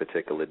with this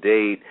particular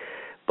date,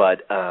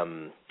 but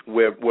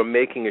we're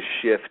making a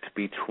shift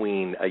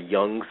between a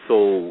young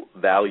soul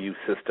value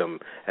system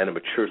and a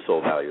mature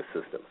soul value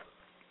system.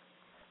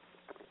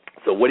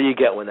 So what do you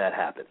get when that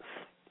happens?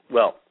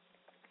 Well,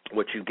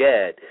 what you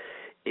get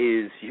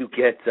is you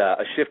get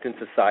a shift in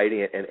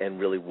society and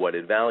really what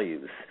it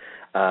values.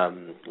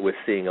 We're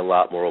seeing a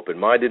lot more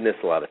open-mindedness,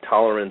 a lot of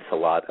tolerance, a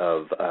lot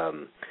of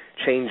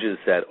changes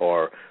that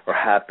are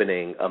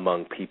happening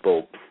among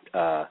people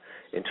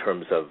in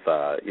terms of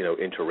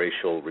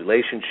interracial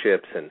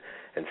relationships and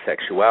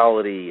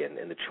sexuality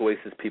and the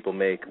choices people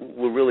make.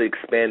 We're really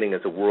expanding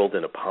as a world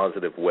in a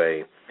positive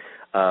way.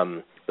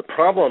 The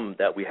problem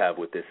that we have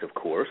with this, of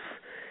course,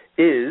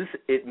 is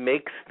it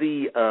makes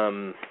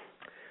a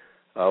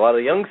lot of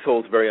the young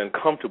souls very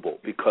uncomfortable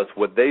because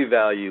what they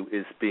value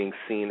is being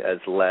seen as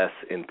less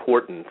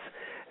important,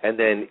 And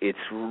then it's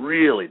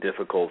really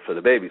difficult for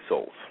the baby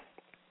souls.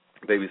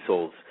 Baby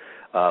souls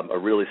are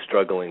really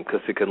struggling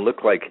because it can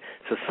look like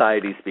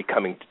society's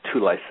becoming too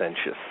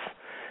licentious,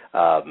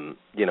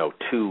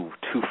 too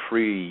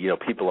free.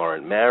 People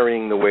aren't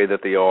marrying the way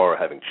that they are, or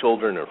having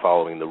children, or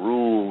following the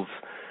rules.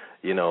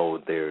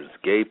 There's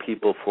gay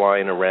people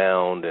flying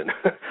around and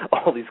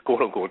all these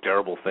quote-unquote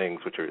terrible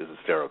things, which is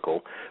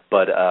hysterical.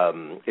 But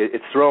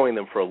it's throwing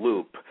them for a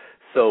loop.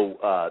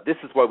 So this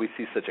is why we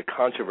see such a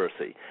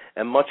controversy,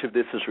 and much of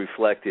this is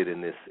reflected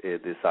in this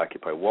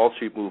Occupy Wall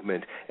Street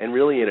movement, and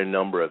really in a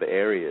number of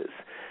areas.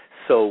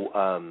 So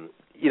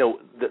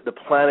the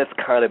planet's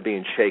kind of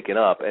being shaken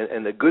up,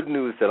 and the good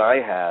news that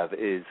I have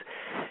is,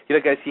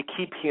 guys, you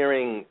keep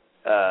hearing.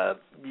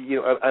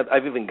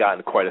 I've even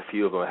gotten quite a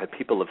few of them. I had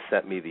people have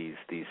sent me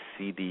these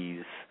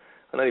CDs.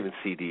 Not even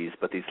CDs,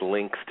 but these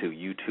links to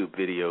YouTube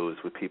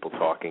videos with people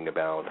talking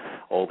about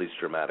all these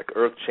dramatic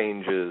earth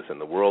changes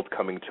and the world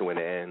coming to an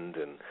end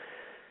and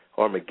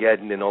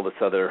Armageddon and all this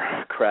other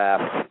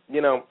crap.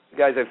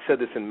 Guys, I've said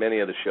this in many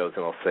other shows,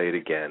 and I'll say it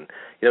again.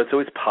 It's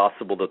always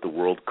possible that the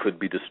world could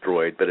be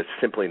destroyed, but it's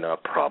simply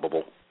not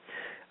probable.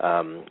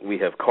 We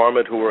have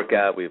karma to work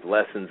out. We have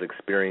lessons,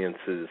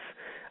 experiences.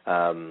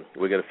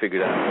 We're going to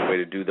figure out a way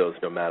to do those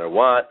no matter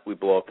what. We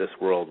blow up this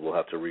world, we'll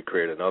have to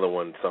recreate another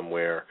one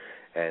somewhere.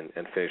 And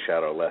finish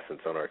out our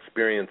lessons on our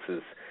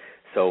experiences.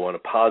 So on a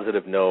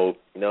positive note,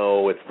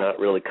 no, it's not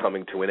really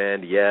coming to an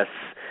end. Yes,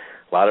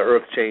 a lot of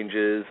earth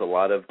changes, a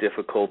lot of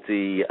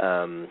difficulty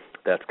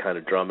that's kind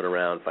of drumming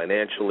around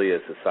financially as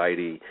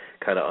society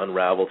kind of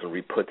unravels and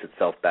re-puts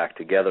itself back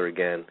together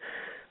again.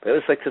 But I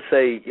always like to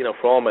say,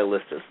 for all my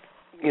listeners,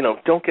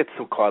 don't get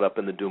so caught up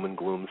in the doom and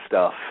gloom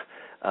stuff.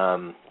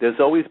 There's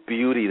always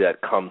beauty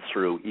that comes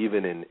through,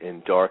 even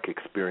in dark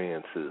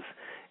experiences.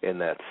 In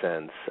that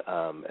sense,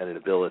 and an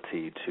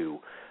ability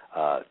to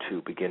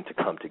begin to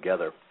come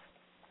together.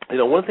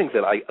 One of the things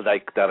that I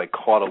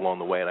caught along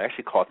the way, and I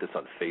actually caught this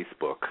on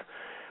Facebook,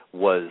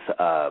 was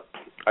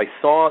I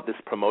saw this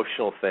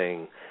promotional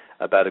thing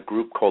about a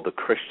group called the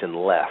Christian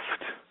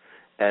Left,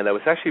 and I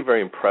was actually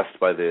very impressed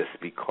by this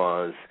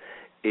because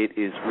it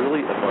is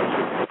really a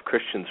bunch of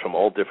Christians from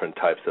all different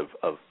types of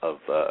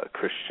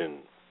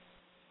Christian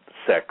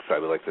sects. I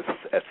would like to say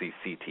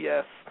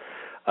SECTS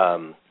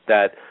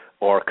that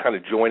are kind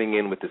of joining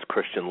in with this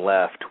Christian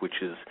left,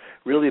 which is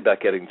really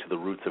about getting to the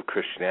roots of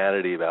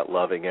Christianity, about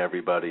loving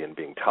everybody and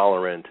being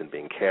tolerant and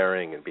being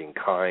caring and being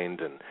kind.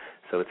 And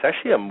so it's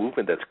actually a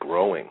movement that's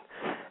growing.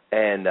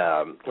 And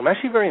I'm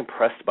actually very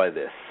impressed by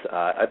this.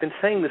 I've been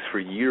saying this for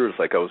years,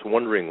 like I was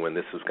wondering when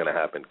this was going to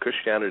happen.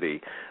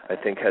 Christianity, I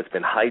think, has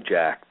been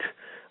hijacked,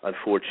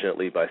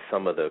 unfortunately, by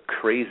some of the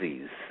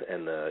crazies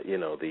and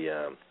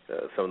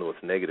some of the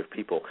most negative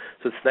people.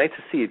 So it's nice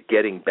to see it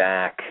getting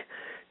back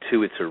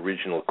to its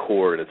original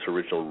core and its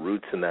original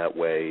roots in that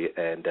way,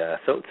 and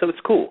so it's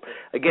cool.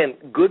 Again,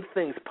 good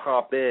things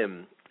pop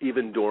in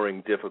even during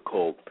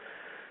difficult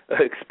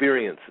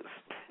experiences.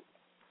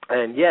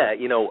 And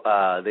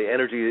the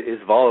energy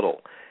is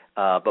volatile,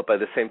 but by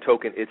the same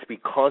token, it's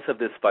because of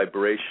this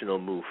vibrational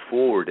move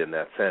forward in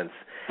that sense.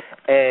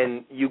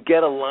 And you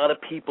get a lot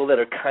of people that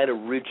are kind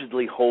of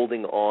rigidly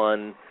holding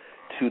on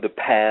to the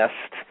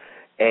past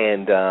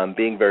and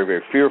being very,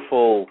 very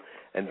fearful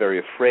and very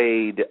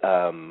afraid,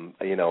 especially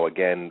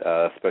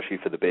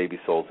for the baby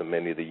souls and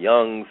many of the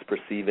youngs,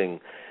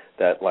 perceiving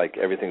that, like,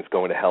 everything's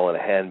going to hell in a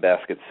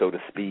handbasket, so to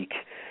speak.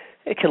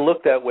 It can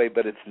look that way,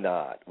 but it's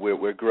not.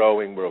 We're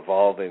growing, we're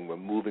evolving, we're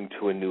moving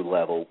to a new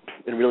level.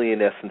 And really,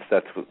 in essence,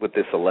 that's what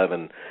this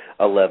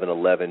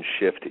 11-11-11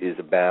 shift is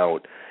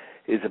about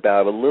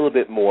a little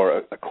bit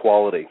more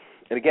equality.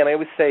 And again, I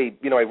always say,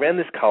 I ran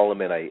this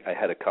column, and I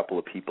had a couple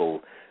of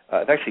people.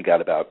 I've actually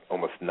got about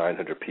almost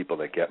 900 people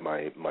that get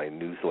my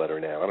newsletter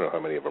now. I don't know how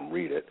many of them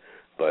read it,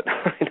 but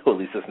I know at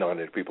least there's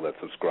 900 people that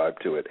subscribe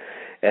to it.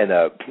 And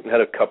I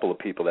had a couple of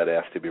people that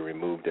asked to be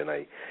removed, and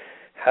I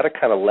had to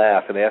kind of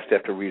laugh and asked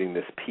after reading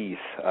this piece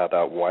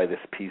about why this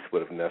piece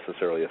would have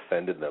necessarily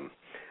offended them.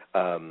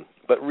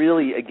 But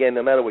really, again,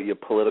 no matter what your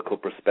political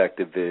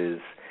perspective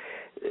is,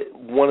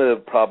 one of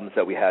the problems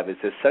that we have is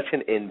there's such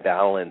an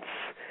imbalance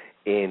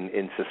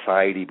in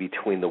society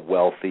between the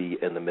wealthy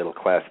and the middle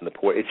class and the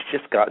poor. It's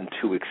just gotten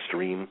too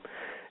extreme.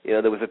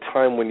 There was a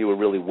time when you were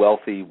really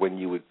wealthy when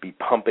you would be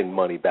pumping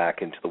money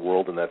back into the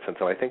world in that sense.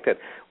 And I think that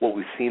what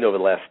we've seen over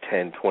the last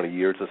 10, 20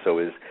 years or so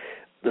is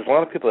there's a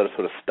lot of people that are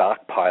sort of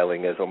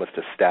stockpiling as almost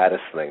a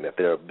status thing, that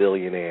they're a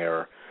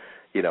billionaire,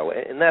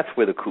 and that's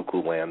where the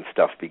cuckoo land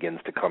stuff begins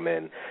to come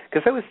in.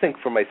 Because I always think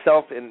for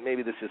myself, and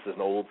maybe this is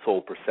an old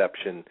soul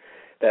perception,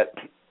 that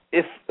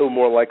if or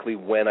more likely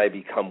when I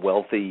become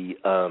wealthy,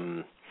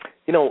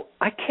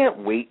 I can't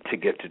wait to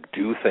get to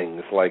do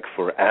things like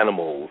for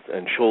animals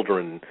and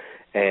children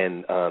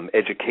and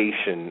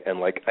education,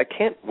 and I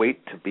can't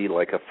wait to be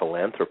like a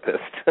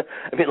philanthropist.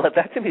 I mean,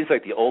 that to me is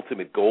like the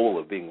ultimate goal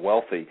of being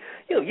wealthy.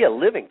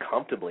 Living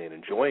comfortably and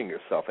enjoying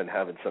yourself and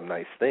having some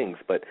nice things,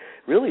 but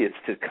really it's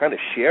to kind of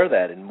share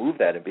that and move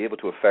that and be able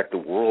to affect the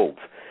world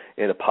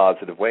in a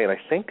positive way. And I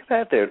think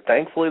that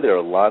thankfully there are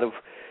a lot of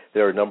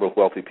there are a number of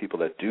wealthy people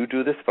that do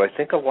this, but I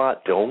think a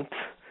lot don't,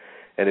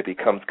 and it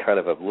becomes kind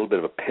of a little bit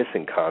of a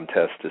pissing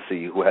contest to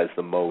see who has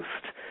the most.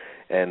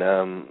 And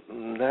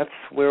that's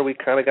where we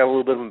kind of got a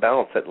little bit of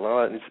imbalance. That a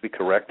lot needs to be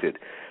corrected.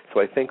 So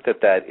I think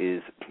that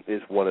is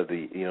one of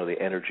the the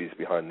energies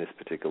behind this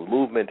particular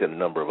movement and a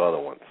number of other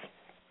ones.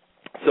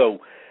 So,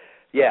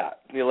 yeah,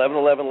 the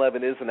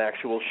 11-11-11 is an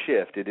actual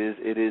shift. It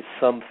is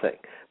something.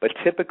 But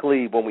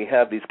typically, when we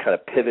have these kind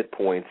of pivot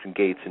points and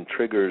gates and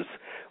triggers,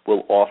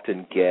 we'll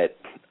often get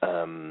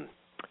a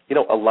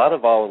lot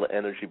of volatile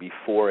energy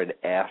before and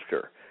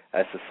after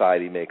as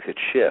society makes its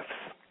shifts.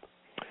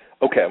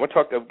 Okay,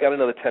 I've got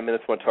another 10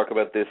 minutes. I want to talk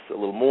about this a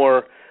little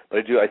more, but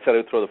I said I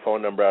would throw the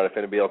phone number out. If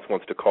anybody else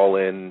wants to call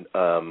in,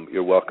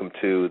 you're welcome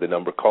to. The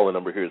call-in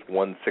number here is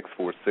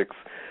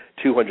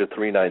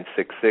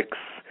 1-646-200-3966.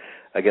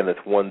 Again, that's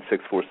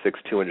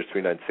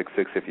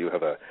 1-646-200-3966. If you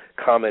have a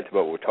comment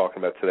about what we're talking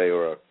about today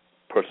or a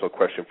personal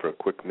question for a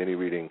quick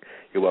mini-reading,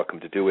 you're welcome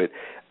to do it.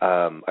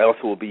 I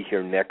also will be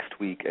here next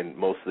week, and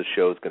most of the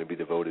show is going to be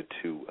devoted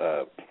to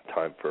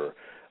time for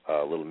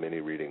a little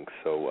mini-reading.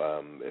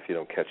 So if you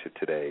don't catch it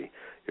today,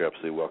 you're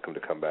absolutely welcome to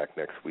come back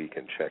next week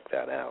and check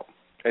that out.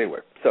 Anyway,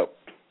 so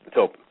it's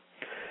open.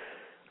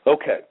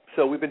 Okay,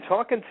 so we've been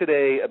talking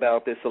today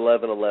about this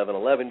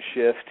 11-11-11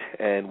 shift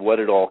and what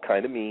it all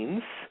kind of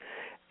means.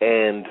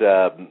 And,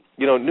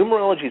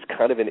 numerology is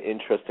kind of an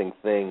interesting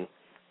thing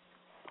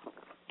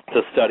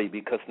to study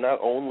because not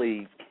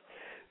only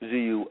do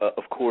you,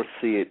 of course,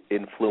 see it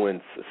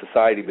influence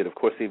society, but, of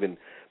course, even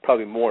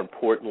probably more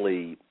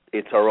importantly,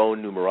 it's our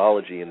own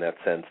numerology in that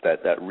sense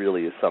that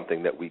really is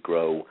something that we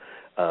grow,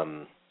 that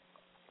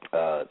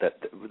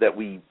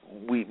we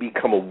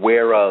become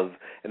aware of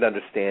and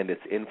understand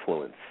its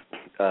influence.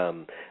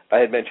 I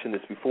had mentioned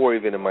this before,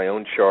 even in my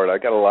own chart. I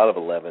got a lot of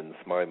 11s.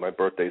 My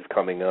birthday's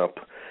coming up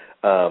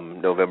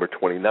November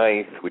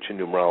 29th, which in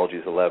numerology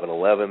is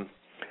 11-11.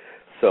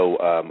 So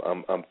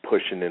I'm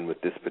pushing in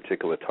with this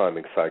particular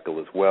timing cycle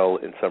as well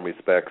in some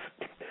respects.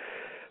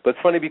 But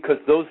it's funny because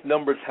those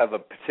numbers have a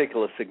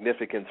particular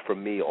significance for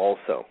me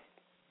also.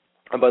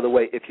 And by the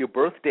way, if your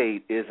birth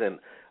date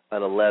isn't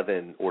an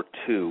 11 or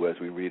 2, as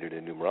we read it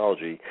in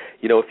numerology,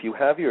 if you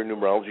have your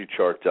numerology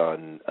chart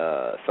done,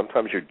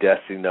 sometimes your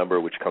destiny number,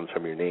 which comes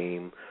from your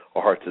name,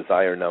 or heart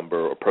desire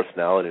number, or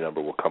personality number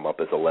will come up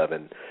as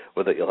 11,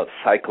 or that you'll have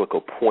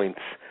cyclical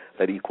points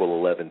that equal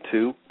 11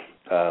 too.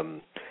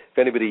 If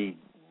anybody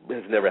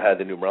has never had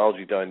the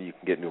numerology done, you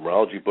can get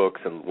numerology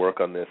books and work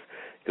on this.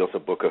 You can also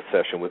book a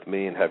session with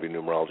me and have your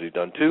numerology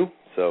done too.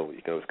 So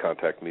you can always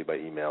contact me by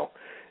email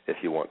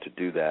if you want to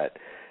do that.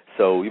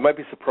 So you might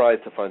be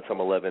surprised to find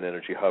some 11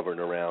 energy hovering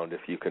around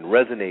if you can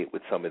resonate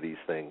with some of these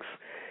things.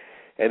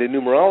 And in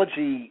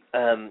numerology,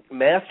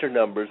 master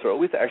numbers are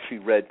always actually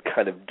read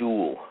kind of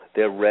dual.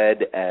 They're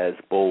read as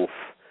both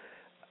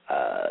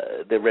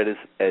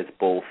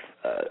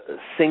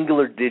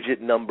singular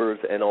digit numbers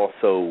and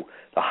also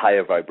the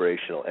higher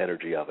vibrational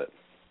energy of it.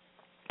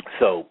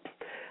 So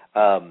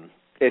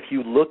if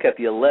you look at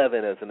the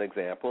 11 as an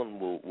example,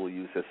 and we'll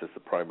use this as the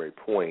primary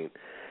point,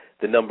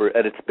 the number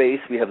at its base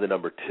we have the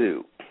number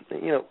 2.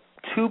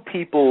 Two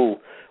people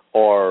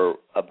are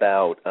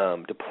about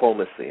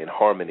diplomacy and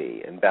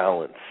harmony and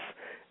balance,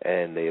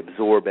 and they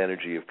absorb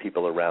energy of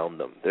people around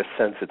them. They're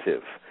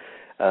sensitive.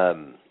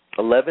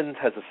 11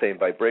 has the same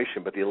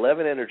vibration, but the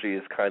 11 energy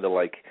is kind of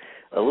like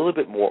a little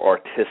bit more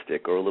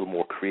artistic or a little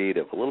more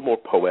creative, a little more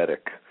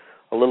poetic,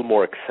 a little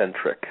more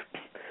eccentric.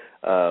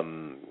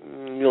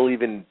 You'll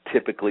even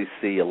typically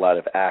see a lot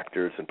of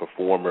actors and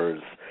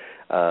performers.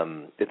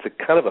 It's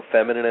a kind of a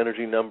feminine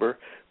energy number,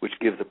 which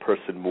gives a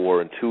person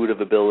more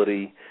intuitive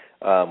ability.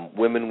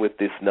 Women with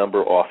this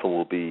number often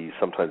will be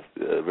sometimes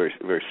very,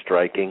 very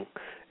striking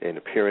in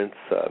appearance.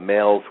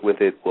 Males with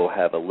it will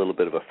have a little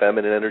bit of a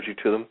feminine energy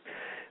to them,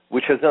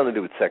 which has nothing to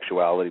do with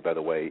sexuality, by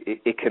the way.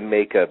 It can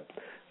make a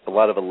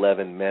lot of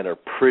 11 men are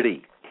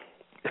pretty.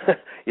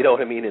 You know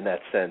what I mean in that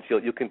sense.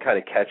 You can kind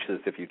of catch this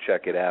if you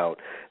check it out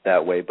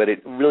that way. But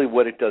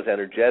what it does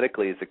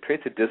energetically is it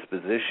creates a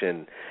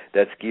disposition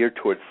that's geared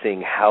towards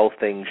seeing how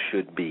things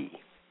should be,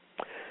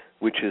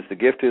 which is the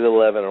gift of the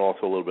 11 and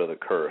also a little bit of the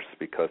curse,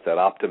 because that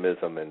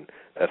optimism and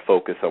that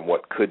focus on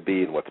what could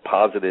be and what's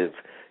positive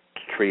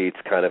creates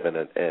kind of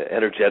an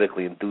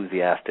energetically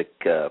enthusiastic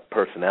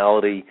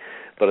personality.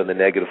 But on the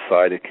negative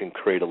side, it can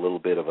create a little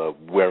bit of a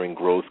wearing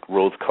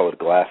rose-colored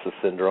glasses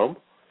syndrome,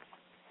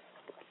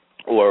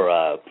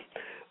 or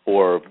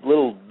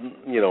little,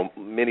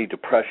 mini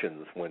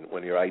depressions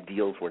when your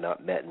ideals were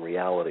not met in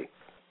reality.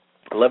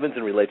 11s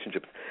in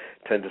relationships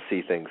tend to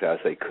see things as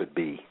they could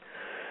be.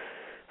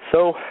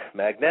 So,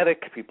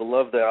 magnetic, people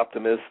love the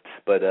optimist,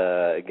 but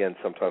again,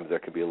 sometimes there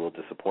can be a little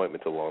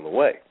disappointment along the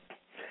way.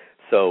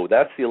 So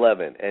that's the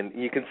 11, and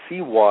you can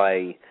see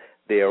why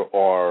there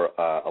are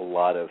a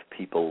lot of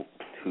people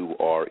who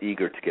are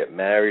eager to get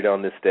married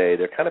on this day.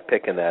 They're kind of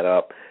picking that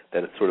up,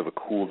 that it's sort of a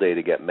cool day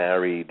to get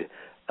married,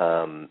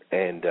 and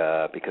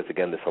because,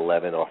 again, this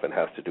 11 often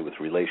has to do with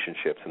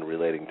relationships and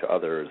relating to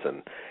others,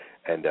 and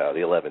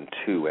the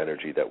 11-2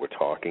 energy that we're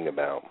talking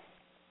about.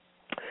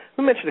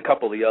 I'll mention a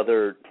couple of the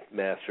other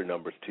master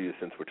numbers to you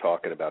since we're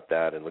talking about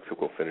that, and looks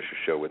like we'll finish the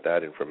show with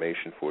that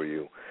information for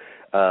you.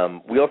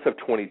 We also have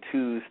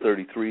 22s,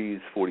 33s,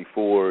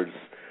 44s,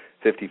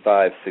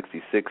 55s,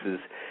 66s.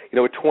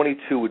 A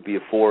 22 would be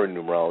a 4 in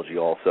numerology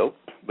also,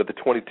 but the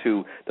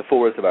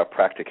 4 is about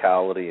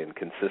practicality and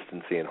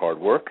consistency and hard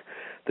work.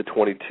 The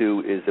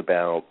 22 is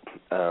about,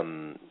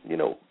 kind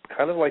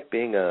of like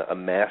being a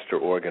master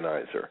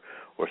organizer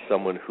or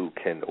someone who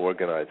can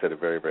organize at a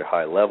very, very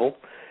high level.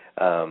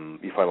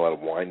 You find a lot of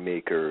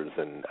winemakers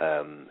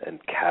and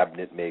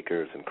cabinet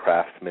makers and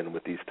craftsmen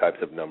with these types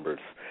of numbers,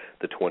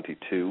 the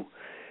 22.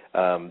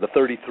 The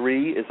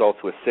 33 is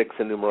also a 6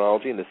 in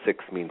numerology, and the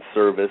 6 means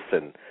service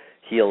and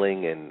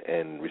healing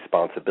and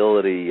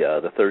responsibility.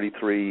 The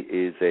 33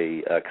 is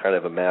a kind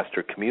of a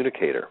master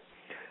communicator.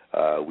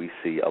 We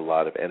see a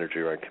lot of energy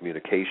around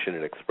communication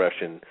and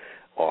expression,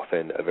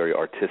 often a very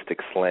artistic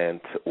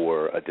slant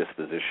or a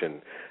disposition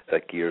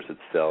that gears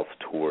itself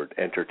toward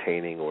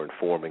entertaining or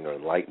informing or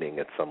enlightening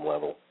at some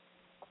level.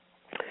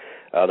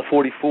 The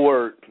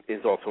 44 is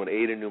also an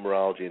 8 in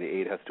numerology, and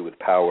the 8 has to do with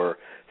power,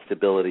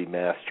 stability,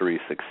 mastery,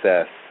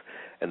 success.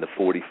 And the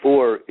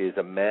 44 is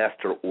a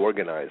master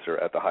organizer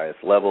at the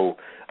highest level.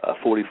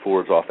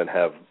 44s often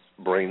have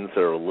brains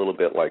that are a little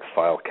bit like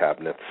file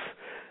cabinets.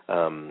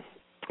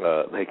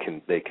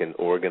 They can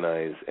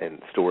organize and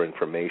store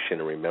information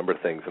and remember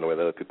things in a way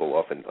that other people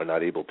often are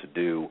not able to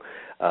do.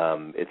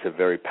 It's a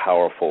very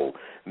powerful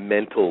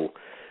mental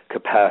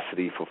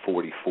capacity for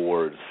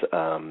 44s.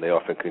 They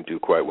often can do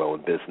quite well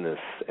in business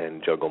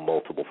and juggle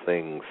multiple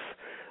things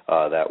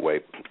that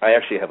way. I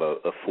actually have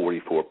a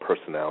 44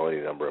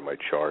 personality number in my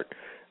chart,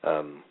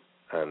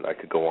 and I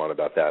could go on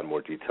about that in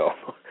more detail,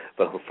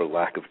 but for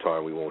lack of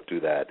time, we won't do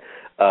that.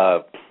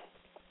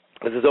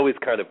 This is always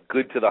kind of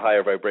good to the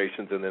higher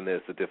vibrations, and then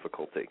there's the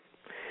difficulty.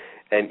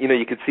 And,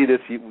 you can see this,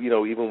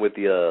 even with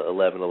the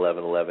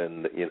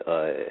 11-11-11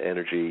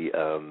 energy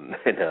and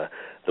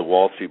the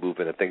Wall Street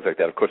movement and things like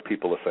that. Of course,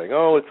 people are saying,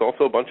 oh, it's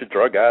also a bunch of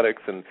drug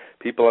addicts and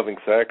people having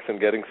sex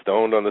and getting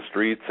stoned on the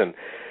streets. And,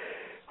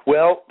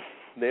 well,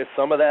 there's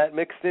some of that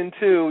mixed in,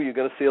 too. You're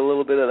going to see a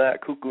little bit of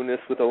that cuckoo-ness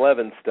with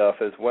 11 stuff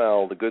as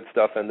well, the good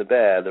stuff and the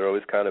bad. They're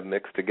always kind of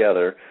mixed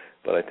together.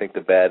 But I think the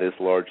bad is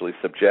largely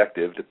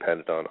subjective,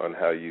 dependent on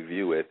how you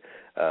view it.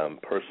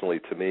 Personally,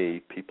 to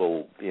me,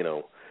 people,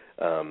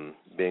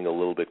 being a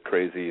little bit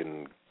crazy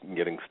and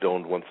getting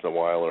stoned once in a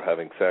while or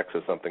having sex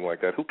or something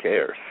like that, who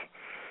cares?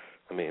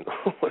 I mean,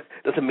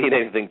 it doesn't mean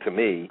anything to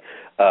me.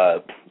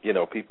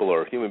 People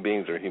are human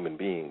beings.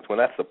 When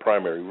that's the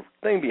primary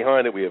thing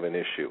behind it, we have an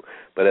issue.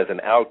 But as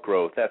an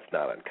outgrowth, that's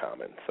not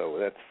uncommon. So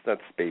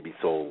that's baby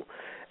soul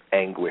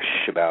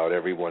anguish about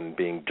everyone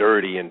being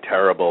dirty and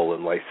terrible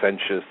and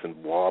licentious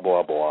and blah,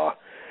 blah, blah.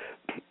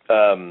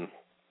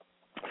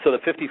 So the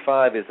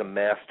 55 is a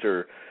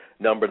master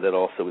number that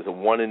also is a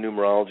 1 in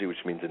numerology,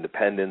 which means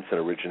independence and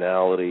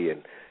originality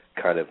and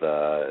kind of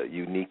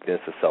uniqueness,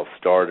 a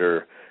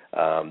self-starter.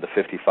 The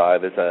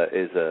 55 is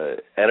a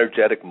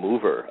energetic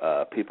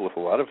mover, people with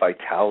a lot of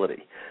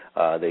vitality.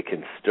 They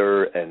can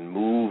stir and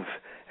move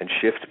and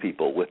shift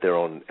people with their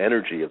own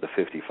energy of the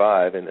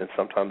 55, and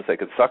sometimes they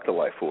could suck the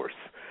life force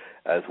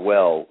as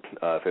well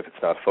if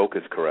it's not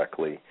focused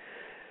correctly.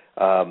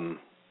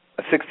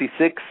 A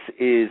 66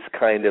 is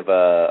kind of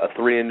a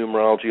 3 in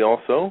numerology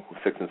also.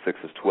 6 and 6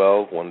 is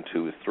 12, 1 and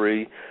 2 is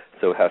 3,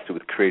 so it has to do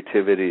with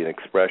creativity and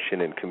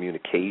expression and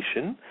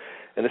communication.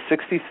 And the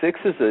 66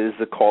 is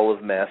the call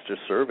of master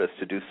service,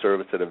 to do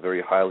service at a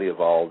very highly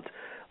evolved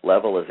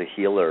level as a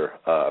healer,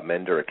 a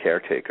mender, a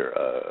caretaker,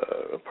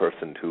 a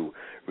person who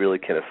really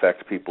can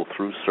affect people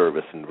through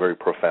service in very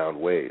profound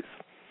ways.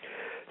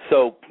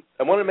 So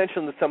I want to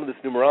mention some of this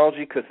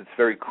numerology because it's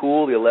very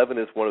cool. The 11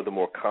 is one of the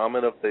more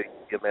common of the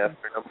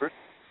master numbers,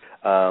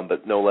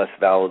 but no less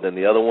valid than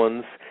the other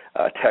ones.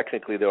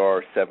 Technically, there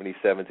are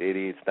 77s,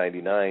 88s,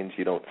 99s.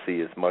 You don't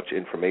see as much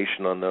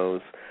information on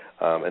those,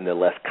 and they're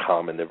less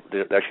common. They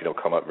actually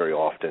don't come up very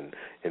often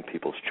in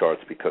people's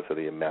charts because of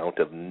the amount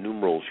of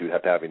numerals you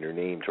have to have in your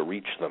name to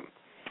reach them.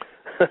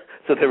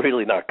 So they're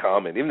really not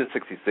common. Even the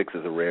 66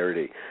 is a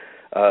rarity.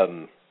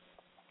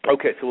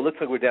 Okay, so it looks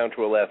like we're down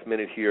to our last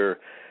minute here.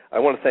 I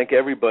want to thank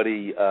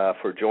everybody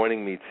for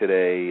joining me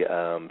today.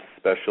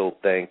 Special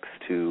thanks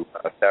to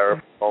Sarah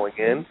for calling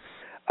in,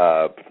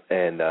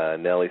 and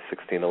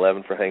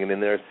Nellie1611 for hanging in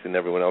there, and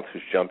everyone else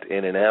who's jumped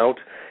in and out,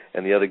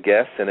 and the other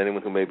guests, and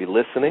anyone who may be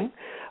listening.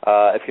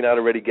 If you're not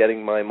already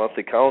getting my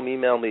monthly column,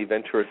 email me,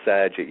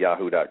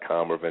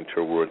 venturasag@yahoo.com or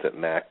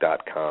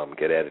venturawords@mac.com.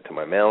 Get added to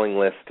my mailing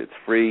list. It's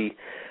free.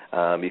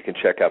 You can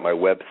check out my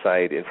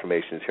website.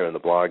 Information is here on the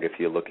blog if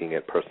you're looking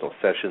at personal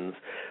sessions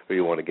or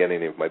you want to get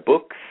any of my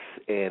books.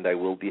 And I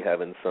will be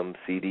having some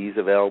CDs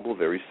available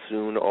very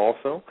soon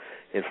also.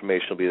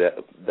 Information will be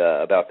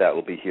about that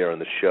will be here on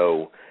the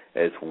show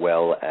as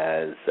well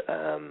as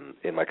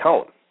in my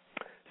column.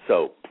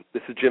 So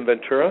this is Jim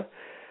Ventura.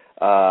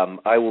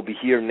 I will be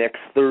here next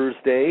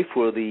Thursday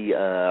for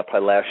the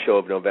probably last show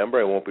of November.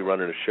 I won't be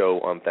running a show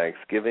on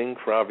Thanksgiving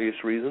for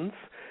obvious reasons.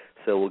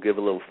 So we'll give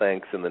a little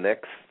thanks in the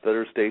next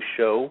Thursday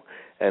show.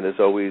 And as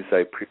always, I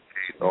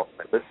appreciate all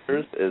my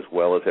listeners as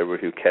well as everyone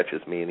who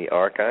catches me in the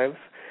archives.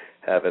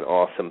 Have an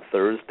awesome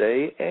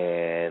Thursday,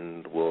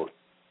 and we'll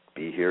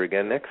be here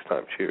again next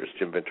time. Cheers.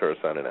 Jim Ventura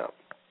signing out.